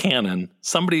know if it's canon.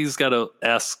 Somebody's got to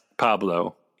ask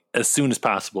Pablo as soon as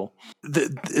possible.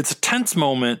 It's a tense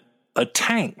moment. A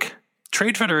tank,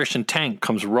 Trade Federation tank,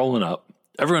 comes rolling up.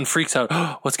 Everyone freaks out.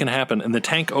 Oh, what's going to happen? And the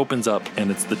tank opens up, and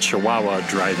it's the Chihuahua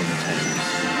driving the tank.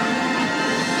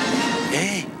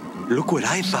 Hey, look what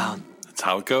I found. That's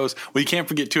how it goes. Well, you can't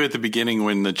forget, too, at the beginning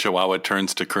when the Chihuahua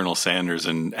turns to Colonel Sanders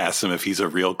and asks him if he's a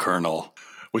real colonel,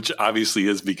 which obviously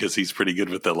is because he's pretty good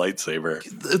with the lightsaber.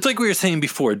 It's like we were saying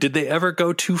before. Did they ever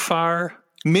go too far?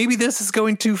 Maybe this is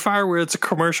going too far where it's a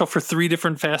commercial for 3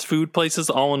 different fast food places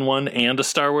all in one and a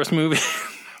Star Wars movie.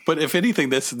 But if anything,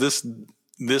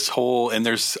 this whole, and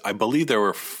I believe there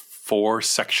were 4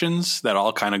 sections that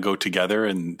all kind of go together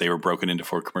and they were broken into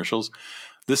 4 commercials.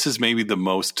 This is maybe the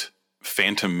most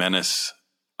Phantom Menace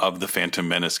of the Phantom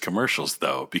Menace commercials,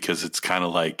 though, because it's kind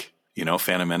of like,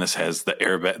 Phantom Menace has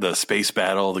the space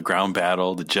battle, the ground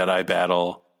battle, the Jedi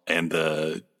battle, and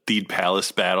the Theed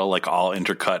Palace battle, like all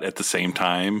intercut at the same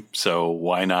time. So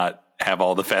why not have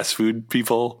all the fast food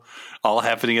people all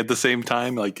happening at the same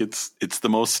time? Like it's the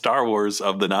most Star Wars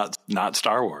of the not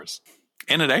Star Wars.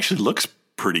 And it actually looks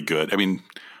pretty good. I mean,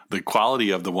 the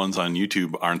quality of the ones on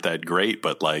YouTube aren't that great,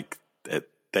 but like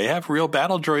they have real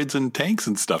battle droids and tanks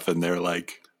and stuff in there.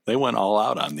 Like they went all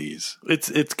out on these.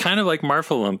 It's kind of like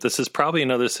Marvelump. This is probably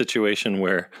another situation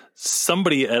where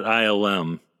somebody at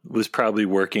ILM was probably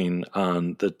working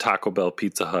on the Taco Bell,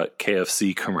 Pizza Hut,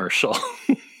 KFC commercial,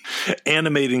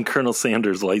 animating Colonel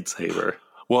Sanders' lightsaber.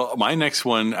 Well, my next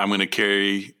one I'm going to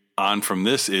carry on from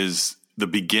this is the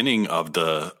beginning of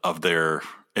their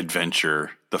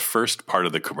adventure. The first part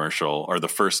of the commercial, or the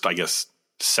first, I guess,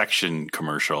 section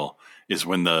commercial, is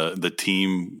when the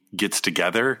team gets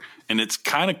together, and it's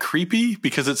kind of creepy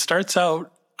because it starts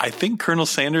out, I think Colonel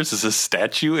Sanders is a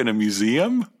statue in a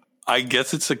museum. I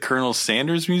guess it's a Colonel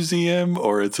Sanders museum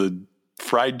or it's a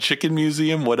fried chicken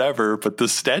museum, whatever, but the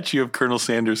statue of Colonel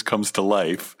Sanders comes to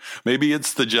life. Maybe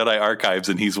it's the Jedi Archives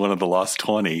and he's one of the Lost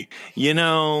 20.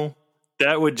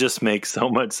 That would just make so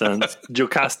much sense.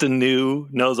 Jocasta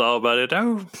knows all about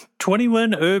it.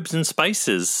 21 herbs and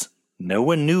spices. No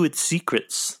one knew its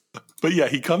secrets. But yeah,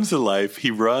 he comes to life. He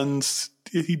runs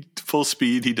full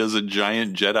speed. He does a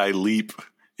giant Jedi leap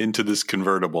into this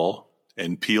convertible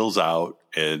and peels out,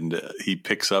 and he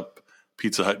picks up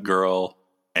Pizza Hut girl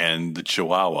and the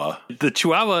Chihuahua. The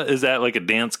Chihuahua is at like a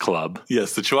dance club.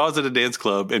 Yes, the Chihuahua's at a dance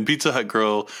club, and Pizza Hut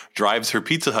girl drives her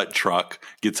Pizza Hut truck,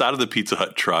 gets out of the Pizza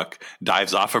Hut truck,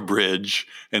 dives off a bridge,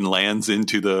 and lands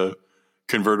into the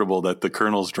convertible that the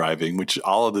Colonel's driving, which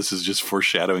all of this is just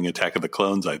foreshadowing Attack of the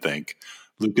Clones, I think.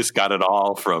 Lucas got it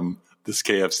all from this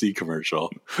KFC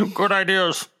commercial. Good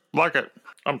ideas. Like it.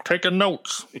 I'm taking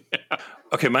notes. Yeah.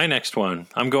 Okay, my next one.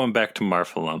 I'm going back to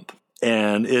Marfa-Lump.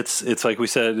 And it's like we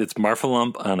said, it's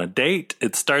Marfa-Lump on a date.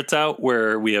 It starts out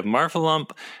where we have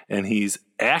Marfa-Lump, and he's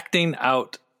acting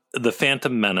out the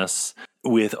Phantom Menace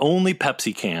with only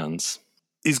Pepsi cans.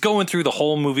 He's going through the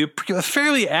whole movie, a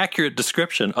fairly accurate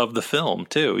description of the film,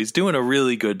 too. He's doing a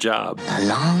really good job. A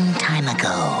long time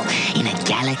ago, in a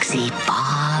galaxy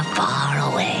far,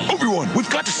 far away. Everyone, we've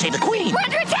got to save the Queen. We're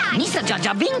under attack. Misa Jar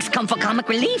Jar Binks come for comic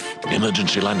relief.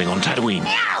 Emergency landing on Tatooine.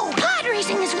 No! Pod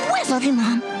racing is west. Love you,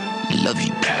 Mom. Love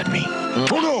you, Padme.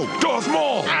 Oh no, Darth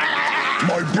Maul!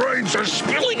 My brains are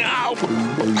spilling out.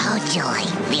 Oh, joy.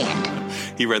 The end.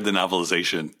 He read the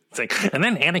novelization. And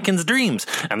then Anakin's dreams.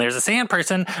 And there's a sand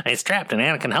person, and he's trapped, and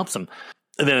Anakin helps him.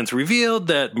 And then it's revealed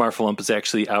that Marfa-Lump is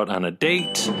actually out on a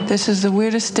date. This is the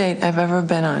weirdest date I've ever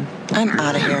been on. I'm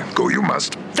out of here. Go you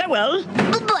must. Farewell.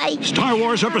 Bye-bye. Star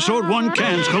Wars Episode 1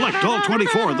 cans. Collect all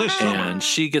 24 this summer. And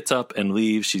she gets up and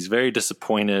leaves. She's very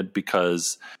disappointed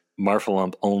because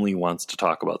Marfa-Lump only wants to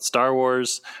talk about Star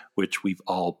Wars, which we've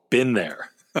all been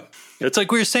there. It's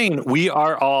like we were saying, we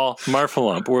are all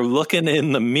Marfa-Lump. We're looking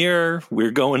in the mirror.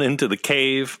 We're going into the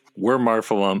cave. We're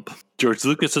Marfa-Lump. George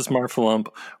Lucas is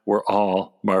Marfa-Lump. We're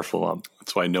all Marfa-Lump.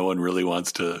 That's why no one really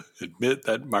wants to admit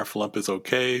that Marfa-Lump is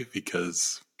okay,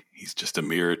 because he's just a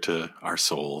mirror to our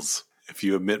souls. If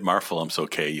you admit Marfa-Lump's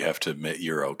okay, you have to admit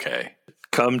you're okay.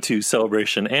 Come to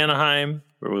Celebration Anaheim,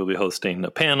 where we'll be hosting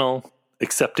a panel.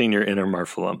 Accepting your inner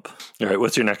Marfa-Lump. All right,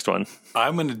 what's your next one?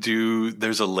 I'm going to do,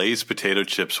 there's a Lay's potato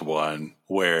chips one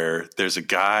where there's a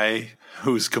guy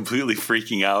who's completely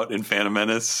freaking out in Phantom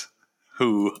Menace,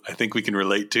 who I think we can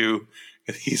relate to.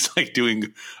 He's like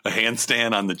doing a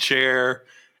handstand on the chair,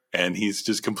 and he's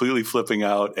just completely flipping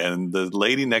out. And the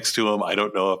lady next to him, I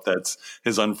don't know if that's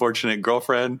his unfortunate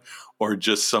girlfriend or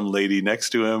just some lady next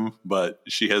to him, but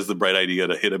she has the bright idea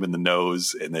to hit him in the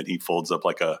nose, and then he folds up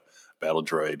like a battle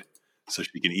droid, so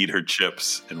she can eat her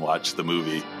chips and watch the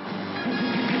movie.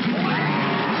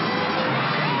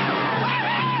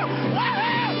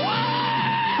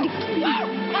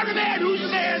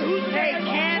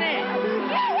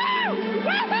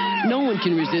 No one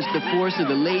can resist the force of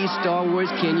the Lay's Star Wars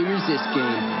Can You Resist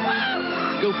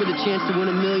game. Go for the chance to win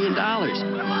 $1 million.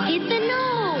 Hit the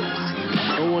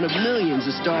nose. Or one of millions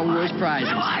of Star Wars prizes.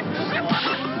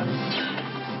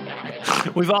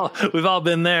 We've all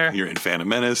been there. You're in Phantom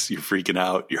Menace, you're freaking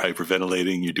out, you're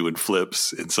hyperventilating, you're doing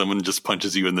flips, and someone just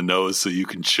punches you in the nose so you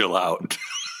can chill out.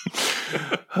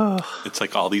 It's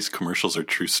like all these commercials are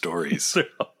true stories.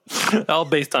 All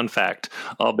based on fact,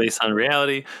 all based on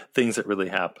reality, things that really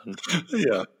happened.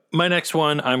 Yeah. My next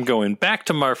one, I'm going back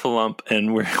to Marfa-Lump,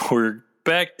 and we're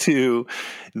back to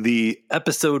the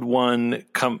episode 1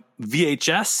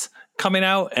 VHS coming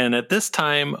out, and at this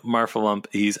time, Marfa-Lump,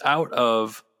 he's out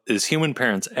of his human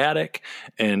parents' attic,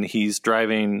 and he's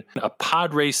driving a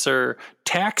pod racer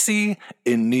taxi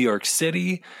in New York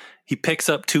City. He picks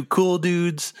up 2 cool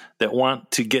dudes that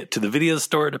want to get to the video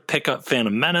store to pick up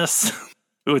Phantom Menace,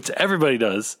 which everybody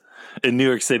does in New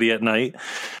York City at night.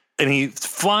 And he's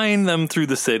flying them through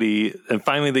the city, and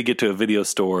finally they get to a video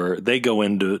store. They go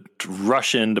in to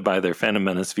rush in to buy their Phantom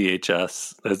Menace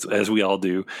VHS, as we all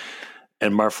do.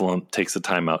 And Marfa-Lump takes the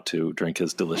time out to drink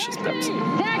his delicious Pepsi.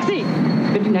 Taxi!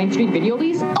 59th Street video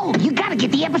lease? Oh, you gotta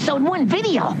get the episode 1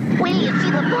 video. Wait till you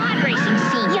see the pod racing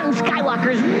scene. Young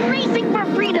Skywalker's racing for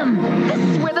freedom. This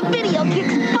is where the video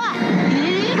kicks butt.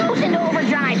 He goes into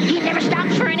overdrive. He never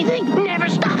stops for anything. Never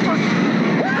stops for...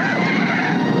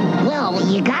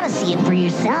 Well, you gotta see it for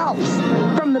yourselves.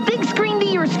 From the big screen to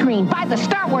your screen, buy the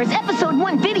Star Wars Episode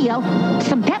 1 video,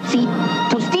 some Pepsi,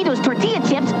 Tostitos tortilla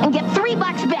chips, and get $3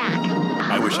 back.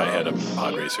 I wish I had a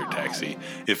pod racer taxi.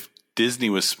 If Disney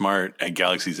was smart at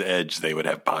Galaxy's Edge, they would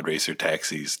have pod racer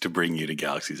taxis to bring you to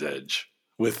Galaxy's Edge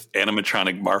with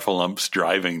animatronic Marfa-Lumps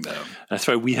driving them. That's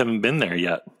why we haven't been there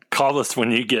yet. Call us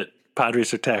when you get pod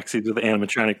racer taxis with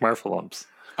animatronic Marfa-Lumps.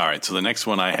 All right, so the next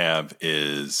one I have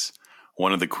is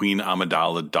one of the Queen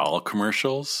Amidala doll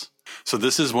commercials. So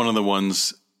this is one of the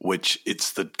ones which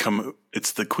it's the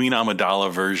Queen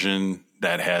Amidala version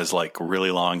that has like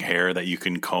really long hair that you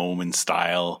can comb and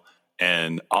style.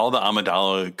 And all the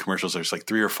Amidala commercials, there's like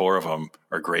 3 or 4 of them,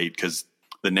 are great because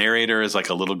The narrator is like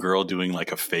a little girl doing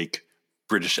like a fake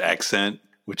British accent,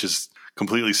 which is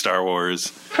completely Star Wars.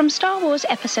 From Star Wars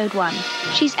Episode 1,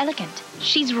 she's elegant.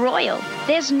 She's royal.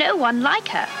 There's no one like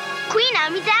her. Queen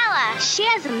Amidala. She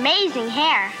has amazing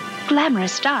hair.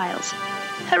 Glamorous styles.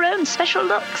 Her own special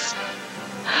looks.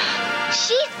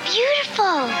 She's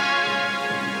beautiful.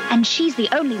 And she's the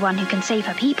only one who can save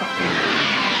her people.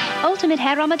 Ultimate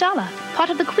Hair Amidala,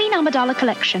 part of the Queen Amidala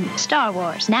collection, Star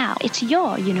Wars. Now it's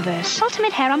your universe.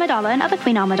 Ultimate Hair Amidala and other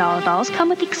Queen Amidala dolls come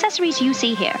with the accessories you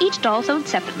see here. Each doll sold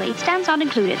separately. Stands not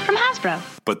included. From Hasbro.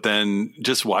 But then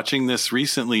just watching this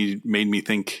recently made me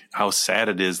think how sad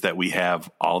it is that we have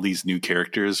all these new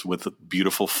characters with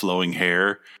beautiful flowing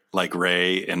hair like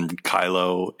Rey and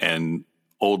Kylo and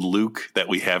old Luke, that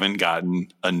we haven't gotten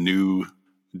a new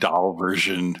doll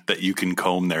version that you can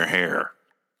comb their hair.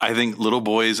 I think little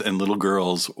boys and little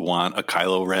girls want a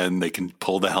Kylo Ren they can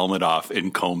pull the helmet off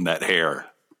and comb that hair.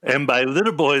 And by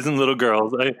little boys and little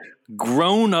girls,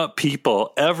 grown-up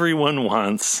people, everyone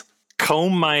wants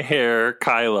comb my hair,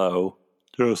 Kylo.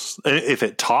 Just if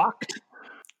it talked,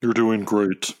 you're doing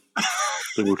great.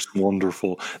 It looks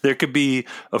wonderful. There could be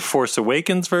a Force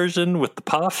Awakens version with the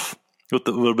puff, with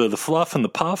a little bit of the fluff and the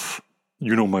puff.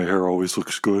 You know my hair always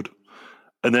looks good.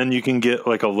 And then you can get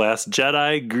like a Last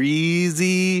Jedi,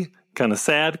 greasy, kind of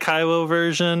sad Kylo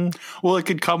version. Well, it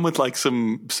could come with like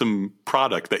some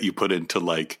product that you put into,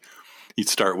 like, you'd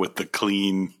start with the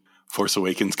clean Force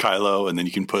Awakens Kylo, and then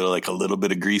you can put like a little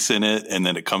bit of grease in it, and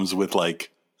then it comes with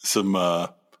like some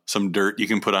dirt you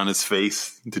can put on his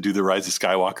face to do the Rise of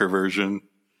Skywalker version.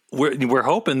 We're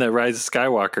hoping that Rise of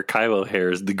Skywalker Kylo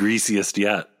hair is the greasiest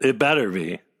yet. It better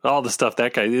be. All the stuff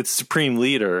that guy, it's Supreme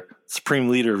Leader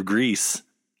of Grease.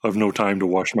 I have no time to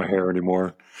wash my hair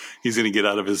anymore. He's going to get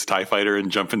out of his TIE fighter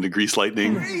and jump into Grease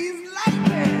Lightning. Get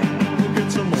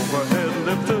some overhead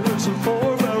lifters and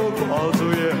 4-barrel quads,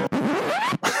 oh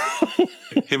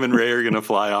yeah. Him and Rey are going to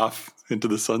fly off into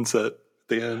the sunset at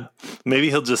the end. Maybe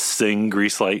he'll just sing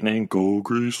Grease Lightning. Go,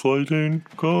 Grease Lightning,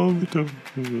 go,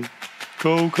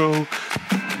 go.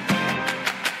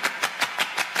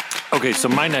 Okay, so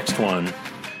my next one,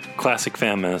 classic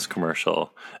Phantom Menace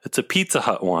commercial. It's a Pizza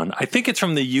Hut one. I think it's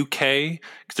from the UK,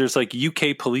 because there's like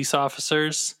UK police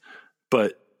officers,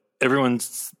 but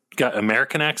everyone's got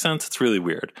American accents. It's really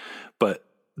weird. But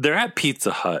they're at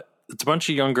Pizza Hut. It's a bunch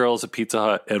of young girls at Pizza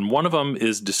Hut, and one of them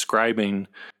is describing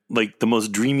like the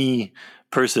most dreamy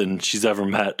person she's ever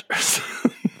met.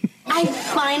 I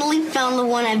finally found the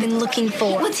one I've been looking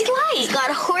for. What's he like? He's got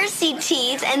horsey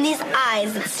teeth and these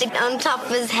eyes that stick on top of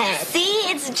his head. See?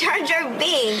 It's Jar Jar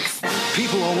Binks.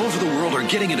 People all over the world are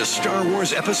getting into Star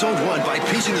Wars Episode 1 by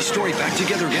piecing the story back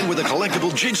together again with a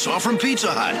collectible jigsaw from Pizza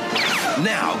Hut.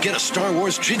 Now, get a Star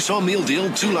Wars jigsaw meal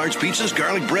deal, 2 large pizzas,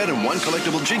 garlic bread, and 1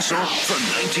 collectible jigsaw from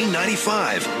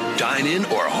 $19.95. Dine in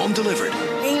or home delivered.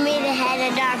 They made a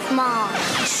head of Darth Maul.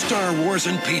 Star Wars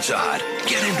and Pizza Hut.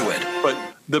 Get into it. But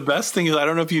the best thing is, I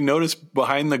don't know if you noticed,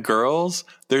 behind the girls,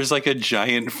 there's like a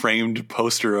giant framed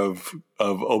poster of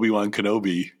Obi-Wan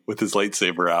Kenobi with his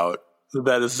lightsaber out.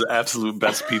 That is the absolute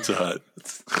best Pizza Hut.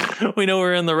 We know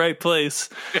we're in the right place.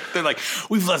 They're like,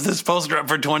 we've left this poster up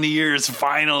for 20 years,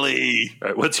 finally. All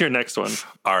right, what's your next one?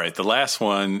 All right, the last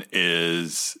one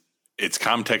is, it's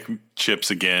Comtech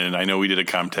chips again. I know we did a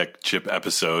Comtech chip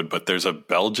episode, but there's a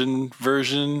Belgian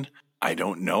version. I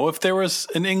don't know if there was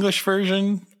an English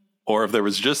version or if there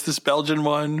was just this Belgian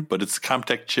one, but it's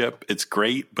Comtech chip. It's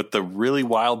great, but the really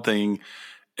wild thing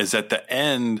is at the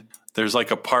end, there's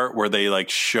like a part where they like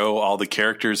show all the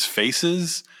characters'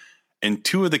 faces, and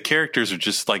 2 of the characters are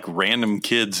just like random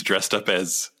kids dressed up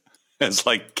as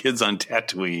like kids on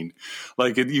Tatooine.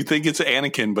 Like, you think it's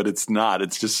Anakin, but it's not.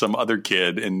 It's just some other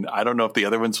kid, and I don't know if the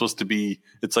other one's supposed to be,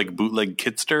 it's like bootleg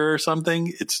Kitster or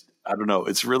something. I don't know.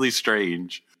 It's really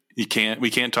strange. We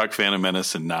can't talk Phantom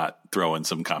Menace and not throw in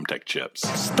some Comtech chips.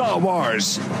 Star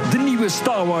Wars. De nieuwe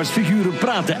Star Wars figuren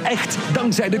praten echt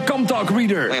dankzij de Comtalk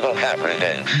Reader. We will have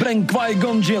revenge. Breng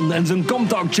Qui-Gon Jinn en zijn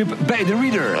Comtalk chip bij de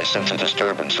reader. I sense a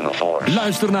disturbance in the Force.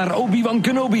 Luister naar Obi-Wan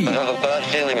Kenobi. I have a bad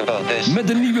feeling about this. Met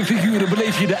de nieuwe figuren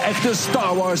beleef je de echte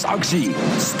Star Wars actie.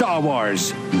 Star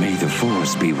Wars. May the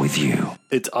Force be with you.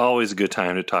 It's always a good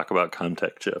time to talk about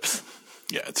Comtech chips.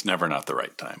 Yeah, it's never not the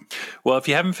right time. Well, if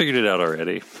you haven't figured it out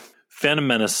already, Phantom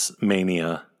Menace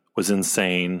Mania was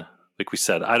insane. Like we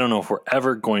said, I don't know if we're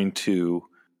ever going to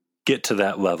get to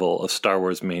that level of Star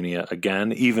Wars Mania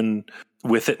again, even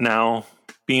with it now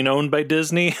being owned by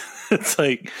Disney. It's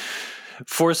like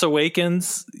Force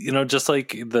Awakens, just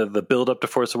like the build up to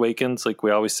Force Awakens, like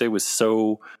we always say,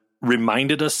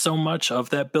 reminded us so much of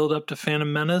that build up to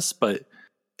Phantom Menace, but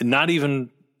not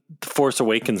even Force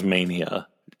Awakens Mania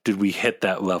did we hit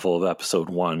that level of episode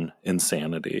 1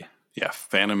 insanity. Yeah,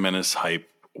 Phantom Menace hype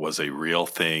was a real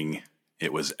thing.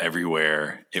 It was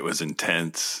everywhere. It was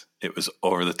intense. It was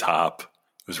over the top.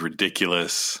 It was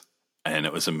ridiculous. And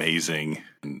it was amazing.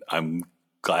 And I'm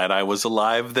glad I was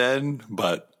alive then,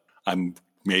 but I'm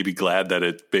maybe glad that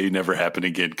it may never happen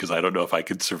again, because I don't know if I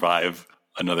could survive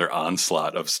another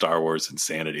onslaught of Star Wars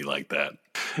insanity like that.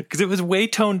 Because it was way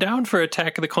toned down for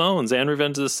Attack of the Clones and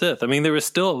Revenge of the Sith. I mean, there was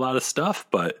still a lot of stuff,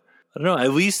 but I don't know.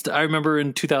 At least I remember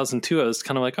in 2002, I was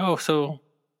kind of like, oh, so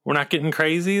we're not getting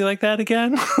crazy like that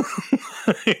again?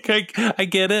 I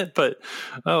get it, but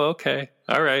oh, okay.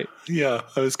 All right. Yeah,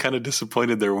 I was kind of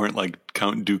disappointed there weren't like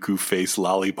Count Dooku face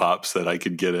lollipops that I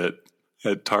could get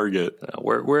at Target.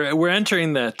 We're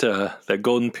entering that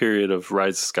golden period of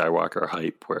Rise of Skywalker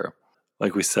hype where,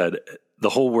 like we said, the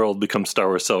whole world becomes Star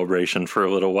Wars Celebration for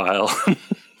a little while.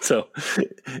 So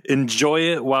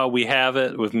enjoy it while we have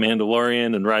it with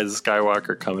Mandalorian and Rise of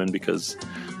Skywalker coming, because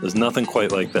there's nothing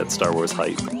quite like that Star Wars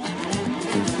hype.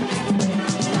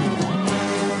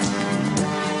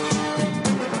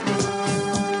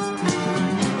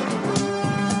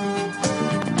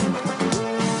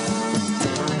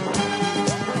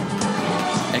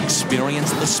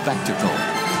 Experience the spectacle.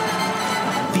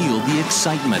 Feel the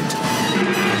excitement.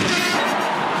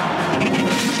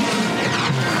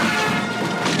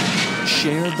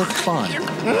 Share the fun.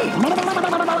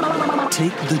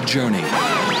 Take the journey.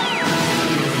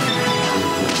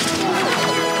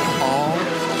 All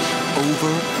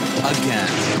over again.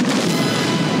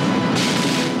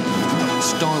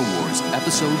 Star Wars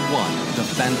Episode 1, The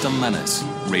Phantom Menace.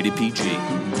 Rated PG.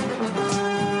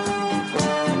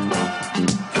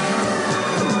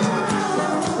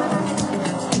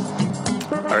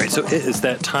 All right, so it is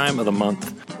that time of the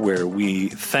month where we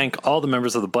thank all the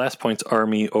members of the Blast Points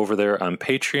Army over there on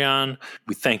Patreon.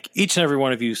 We thank each and every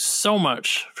one of you so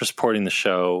much for supporting the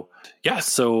show. Yeah,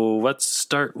 so let's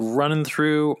start running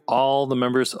through all the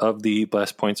members of the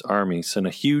Blast Points Army. So a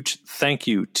huge thank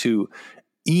you to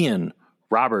Ian,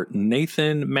 Robert,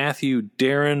 Nathan, Matthew,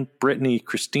 Darren, Brittany,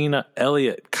 Christina,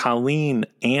 Elliot, Colleen,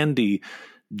 Andy,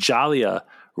 Jalia,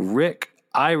 Rick,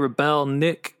 I Rebel,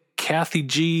 Nick, Kathy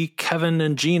G, Kevin,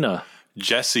 and Gina.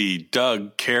 Jesse,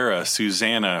 Doug, Kara,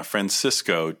 Susanna,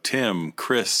 Francisco, Tim,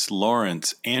 Chris,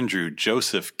 Lawrence, Andrew,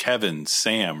 Joseph, Kevin,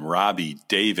 Sam, Robbie,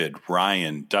 David,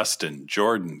 Ryan, Dustin,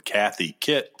 Jordan, Kathy,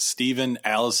 Kit, Stephen,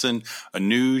 Allison,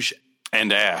 Anuj,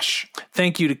 and Ash.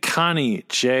 Thank you to Connie,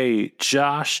 Jay,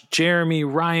 Josh, Jeremy,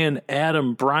 Ryan,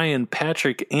 Adam, Brian,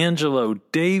 Patrick, Angelo,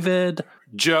 David,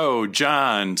 Joe,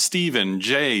 John, Stephen,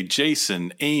 Jay,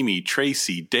 Jason, Amy,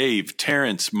 Tracy, Dave,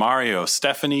 Terrence, Mario,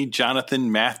 Stephanie,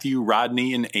 Jonathan, Matthew,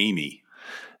 Rodney, and Amy.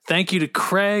 Thank you to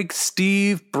Craig,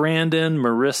 Steve, Brandon,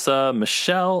 Marissa,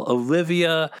 Michelle,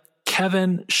 Olivia,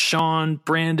 Kevin, Sean,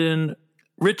 Brandon,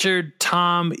 Richard,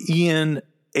 Tom, Ian,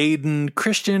 Aiden,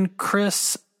 Christian,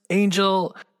 Chris,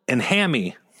 Angel, and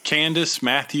Hammy. Candace,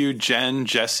 Matthew, Jen,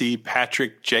 Jesse,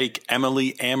 Patrick, Jake,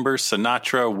 Emily, Amber,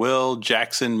 Sinatra, Will,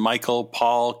 Jackson, Michael,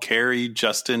 Paul, Carrie,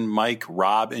 Justin, Mike,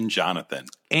 Rob, and Jonathan.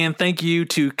 And thank you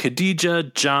to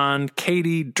Khadija, John,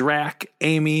 Katie, Drac,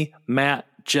 Amy, Matt,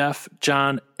 Jeff,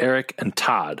 John, Eric, and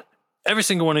Todd. Every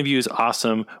single one of you is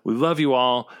awesome. We love you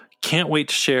all. Can't wait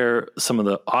to share some of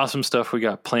the awesome stuff we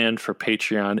got planned for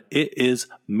Patreon. It is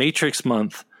Matrix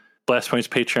Month. Blast Points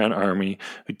Patreon Army.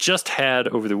 We just had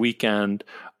over the weekend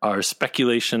our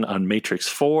speculation on Matrix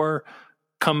 4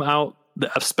 come out,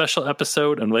 a special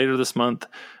episode, and later this month,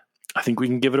 I think we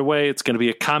can give it away. It's going to be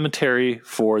a commentary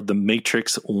for The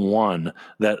Matrix 1,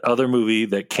 that other movie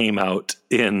that came out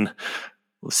in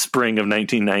spring of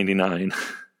 1999.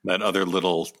 That other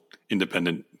little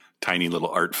independent, tiny little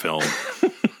art film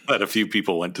that a few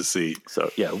people went to see.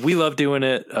 So, yeah, we love doing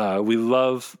it. We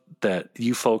love that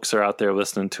you folks are out there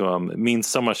listening to them. It means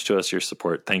so much to us, your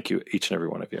support. Thank you, each and every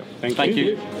one of you. Thank you. Thank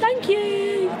you. Thank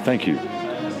you. Thank you.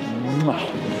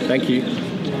 Thank you.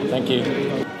 Thank you.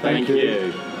 Thank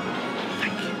you.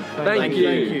 Thank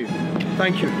you.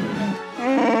 Thank you.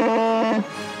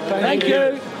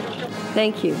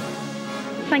 Thank you.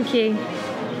 Thank you.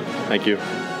 Thank you.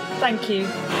 Thank you.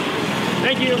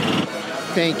 Thank you.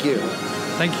 Thank you.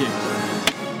 Thank you.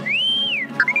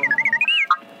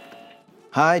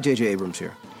 Hi, J.J. Abrams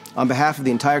here. On behalf of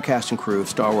the entire cast and crew of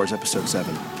Star Wars Episode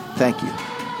 7, thank you.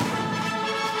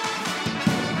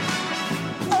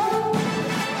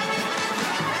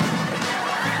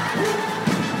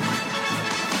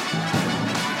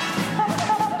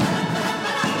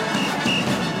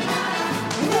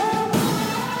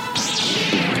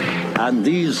 And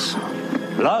these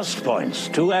last points,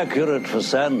 too accurate for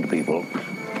sand people.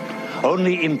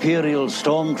 Only Imperial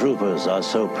stormtroopers are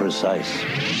so precise.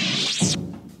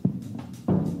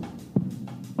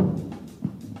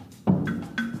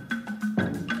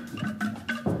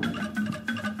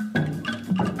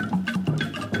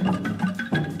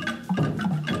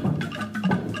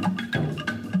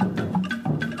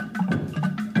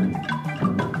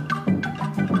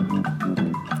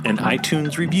 and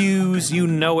iTunes reviews. You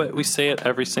know it. We say it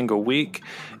every single week.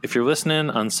 If you're listening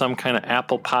on some kind of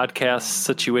Apple Podcast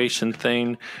situation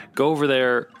thing, go over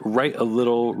there, write a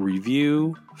little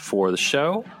review for the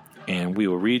show, and we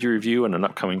will read your review in an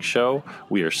upcoming show.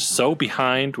 We are so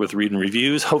behind with reading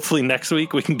reviews. Hopefully next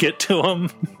week we can get to them.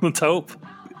 Let's hope.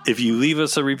 If you leave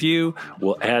us a review,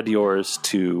 we'll add yours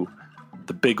to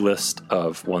the big list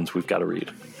of ones we've got to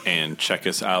read. And check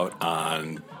us out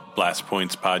on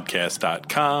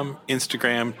blastpointspodcast.com,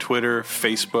 Instagram, Twitter,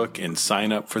 Facebook, and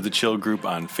sign up for the Chill group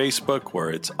on Facebook, where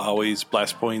it's always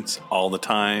Blast Points all the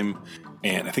time.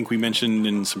 And I think we mentioned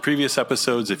in some previous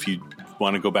episodes, if you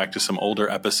want to go back to some older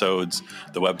episodes,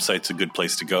 the website's a good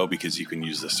place to go because you can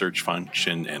use the search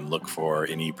function and look for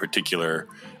any particular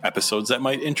episodes that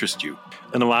might interest you.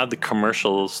 And a lot of the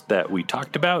commercials that we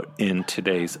talked about in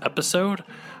today's episode,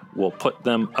 we'll put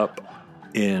them up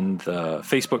in the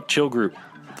Facebook Chill group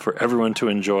for everyone to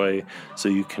enjoy, so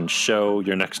you can show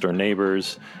your next door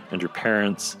neighbors and your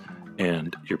parents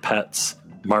and your pets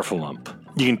Marfalump.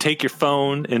 You can take your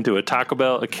phone into a Taco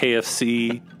Bell, a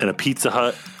KFC, and a Pizza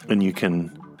Hut, and you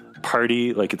can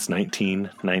party like it's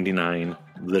 1999,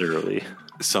 literally.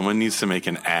 Someone needs to make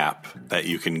an app that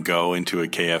you can go into a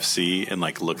KFC and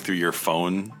like look through your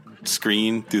phone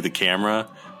screen through the camera,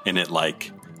 and it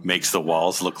like makes the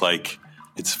walls look like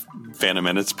it's Phantom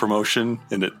Menace promotion,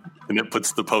 and it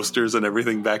puts the posters and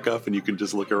everything back up, and you can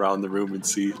just look around the room and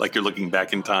see like you're looking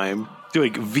back in time. Do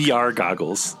like VR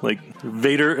goggles, like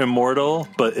Vader Immortal,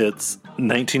 but it's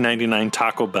 1999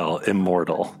 Taco Bell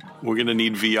Immortal. We're gonna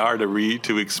need VR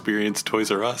to experience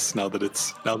Toys R Us now that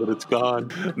it's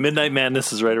gone. Midnight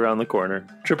Madness is right around the corner.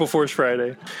 Triple Force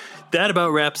Friday. That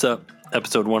about wraps up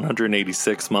episode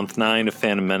 186, month 9 of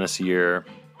Phantom Menace year.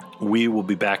 We will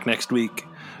be back next week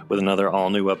with another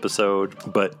all-new episode.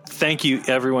 But thank you,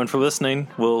 everyone, for listening.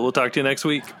 We'll talk to you next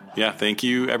week. Yeah, thank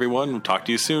you, everyone. We'll talk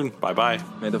to you soon. Bye-bye.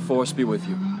 May the Force be with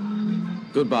you.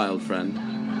 Goodbye, old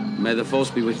friend. May the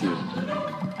Force be with you.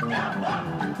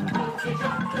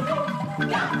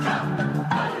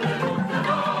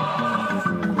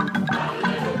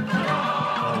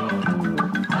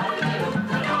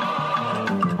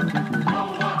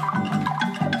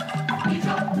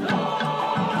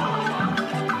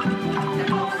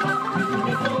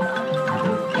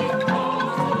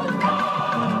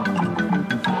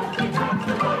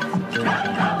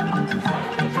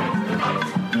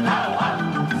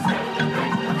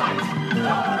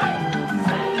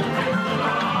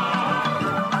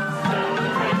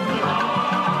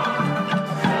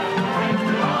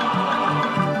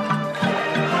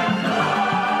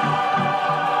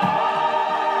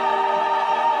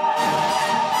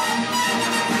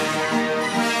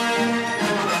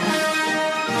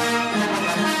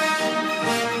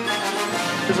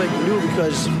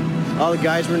 Because all the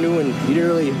guys were new and you didn't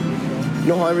really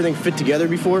know how everything fit together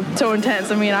before. So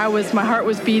intense. I mean, my heart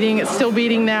was beating. It's still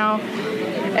beating now.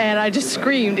 And I just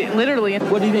screamed, literally.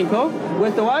 What do you think, Bo?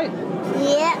 With the white?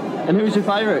 Yeah. And who's your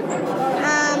favorite?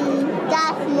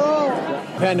 Darth Maul.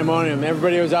 Pandemonium.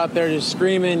 Everybody was out there just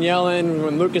screaming, yelling.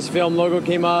 When Lucasfilm logo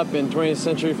came up and 20th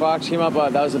Century Fox came up,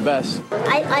 that was the best.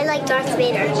 I like Darth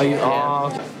Vader.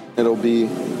 It'll be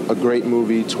a great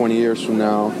movie 20 years from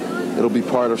now. It'll be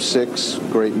part of 6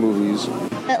 great movies.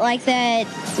 But like that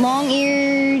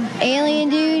long-eared alien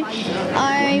dude,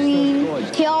 I mean,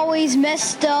 he always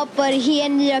messed up, but he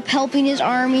ended up helping his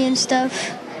army and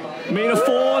stuff. May the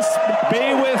Force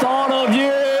be with all of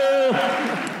you.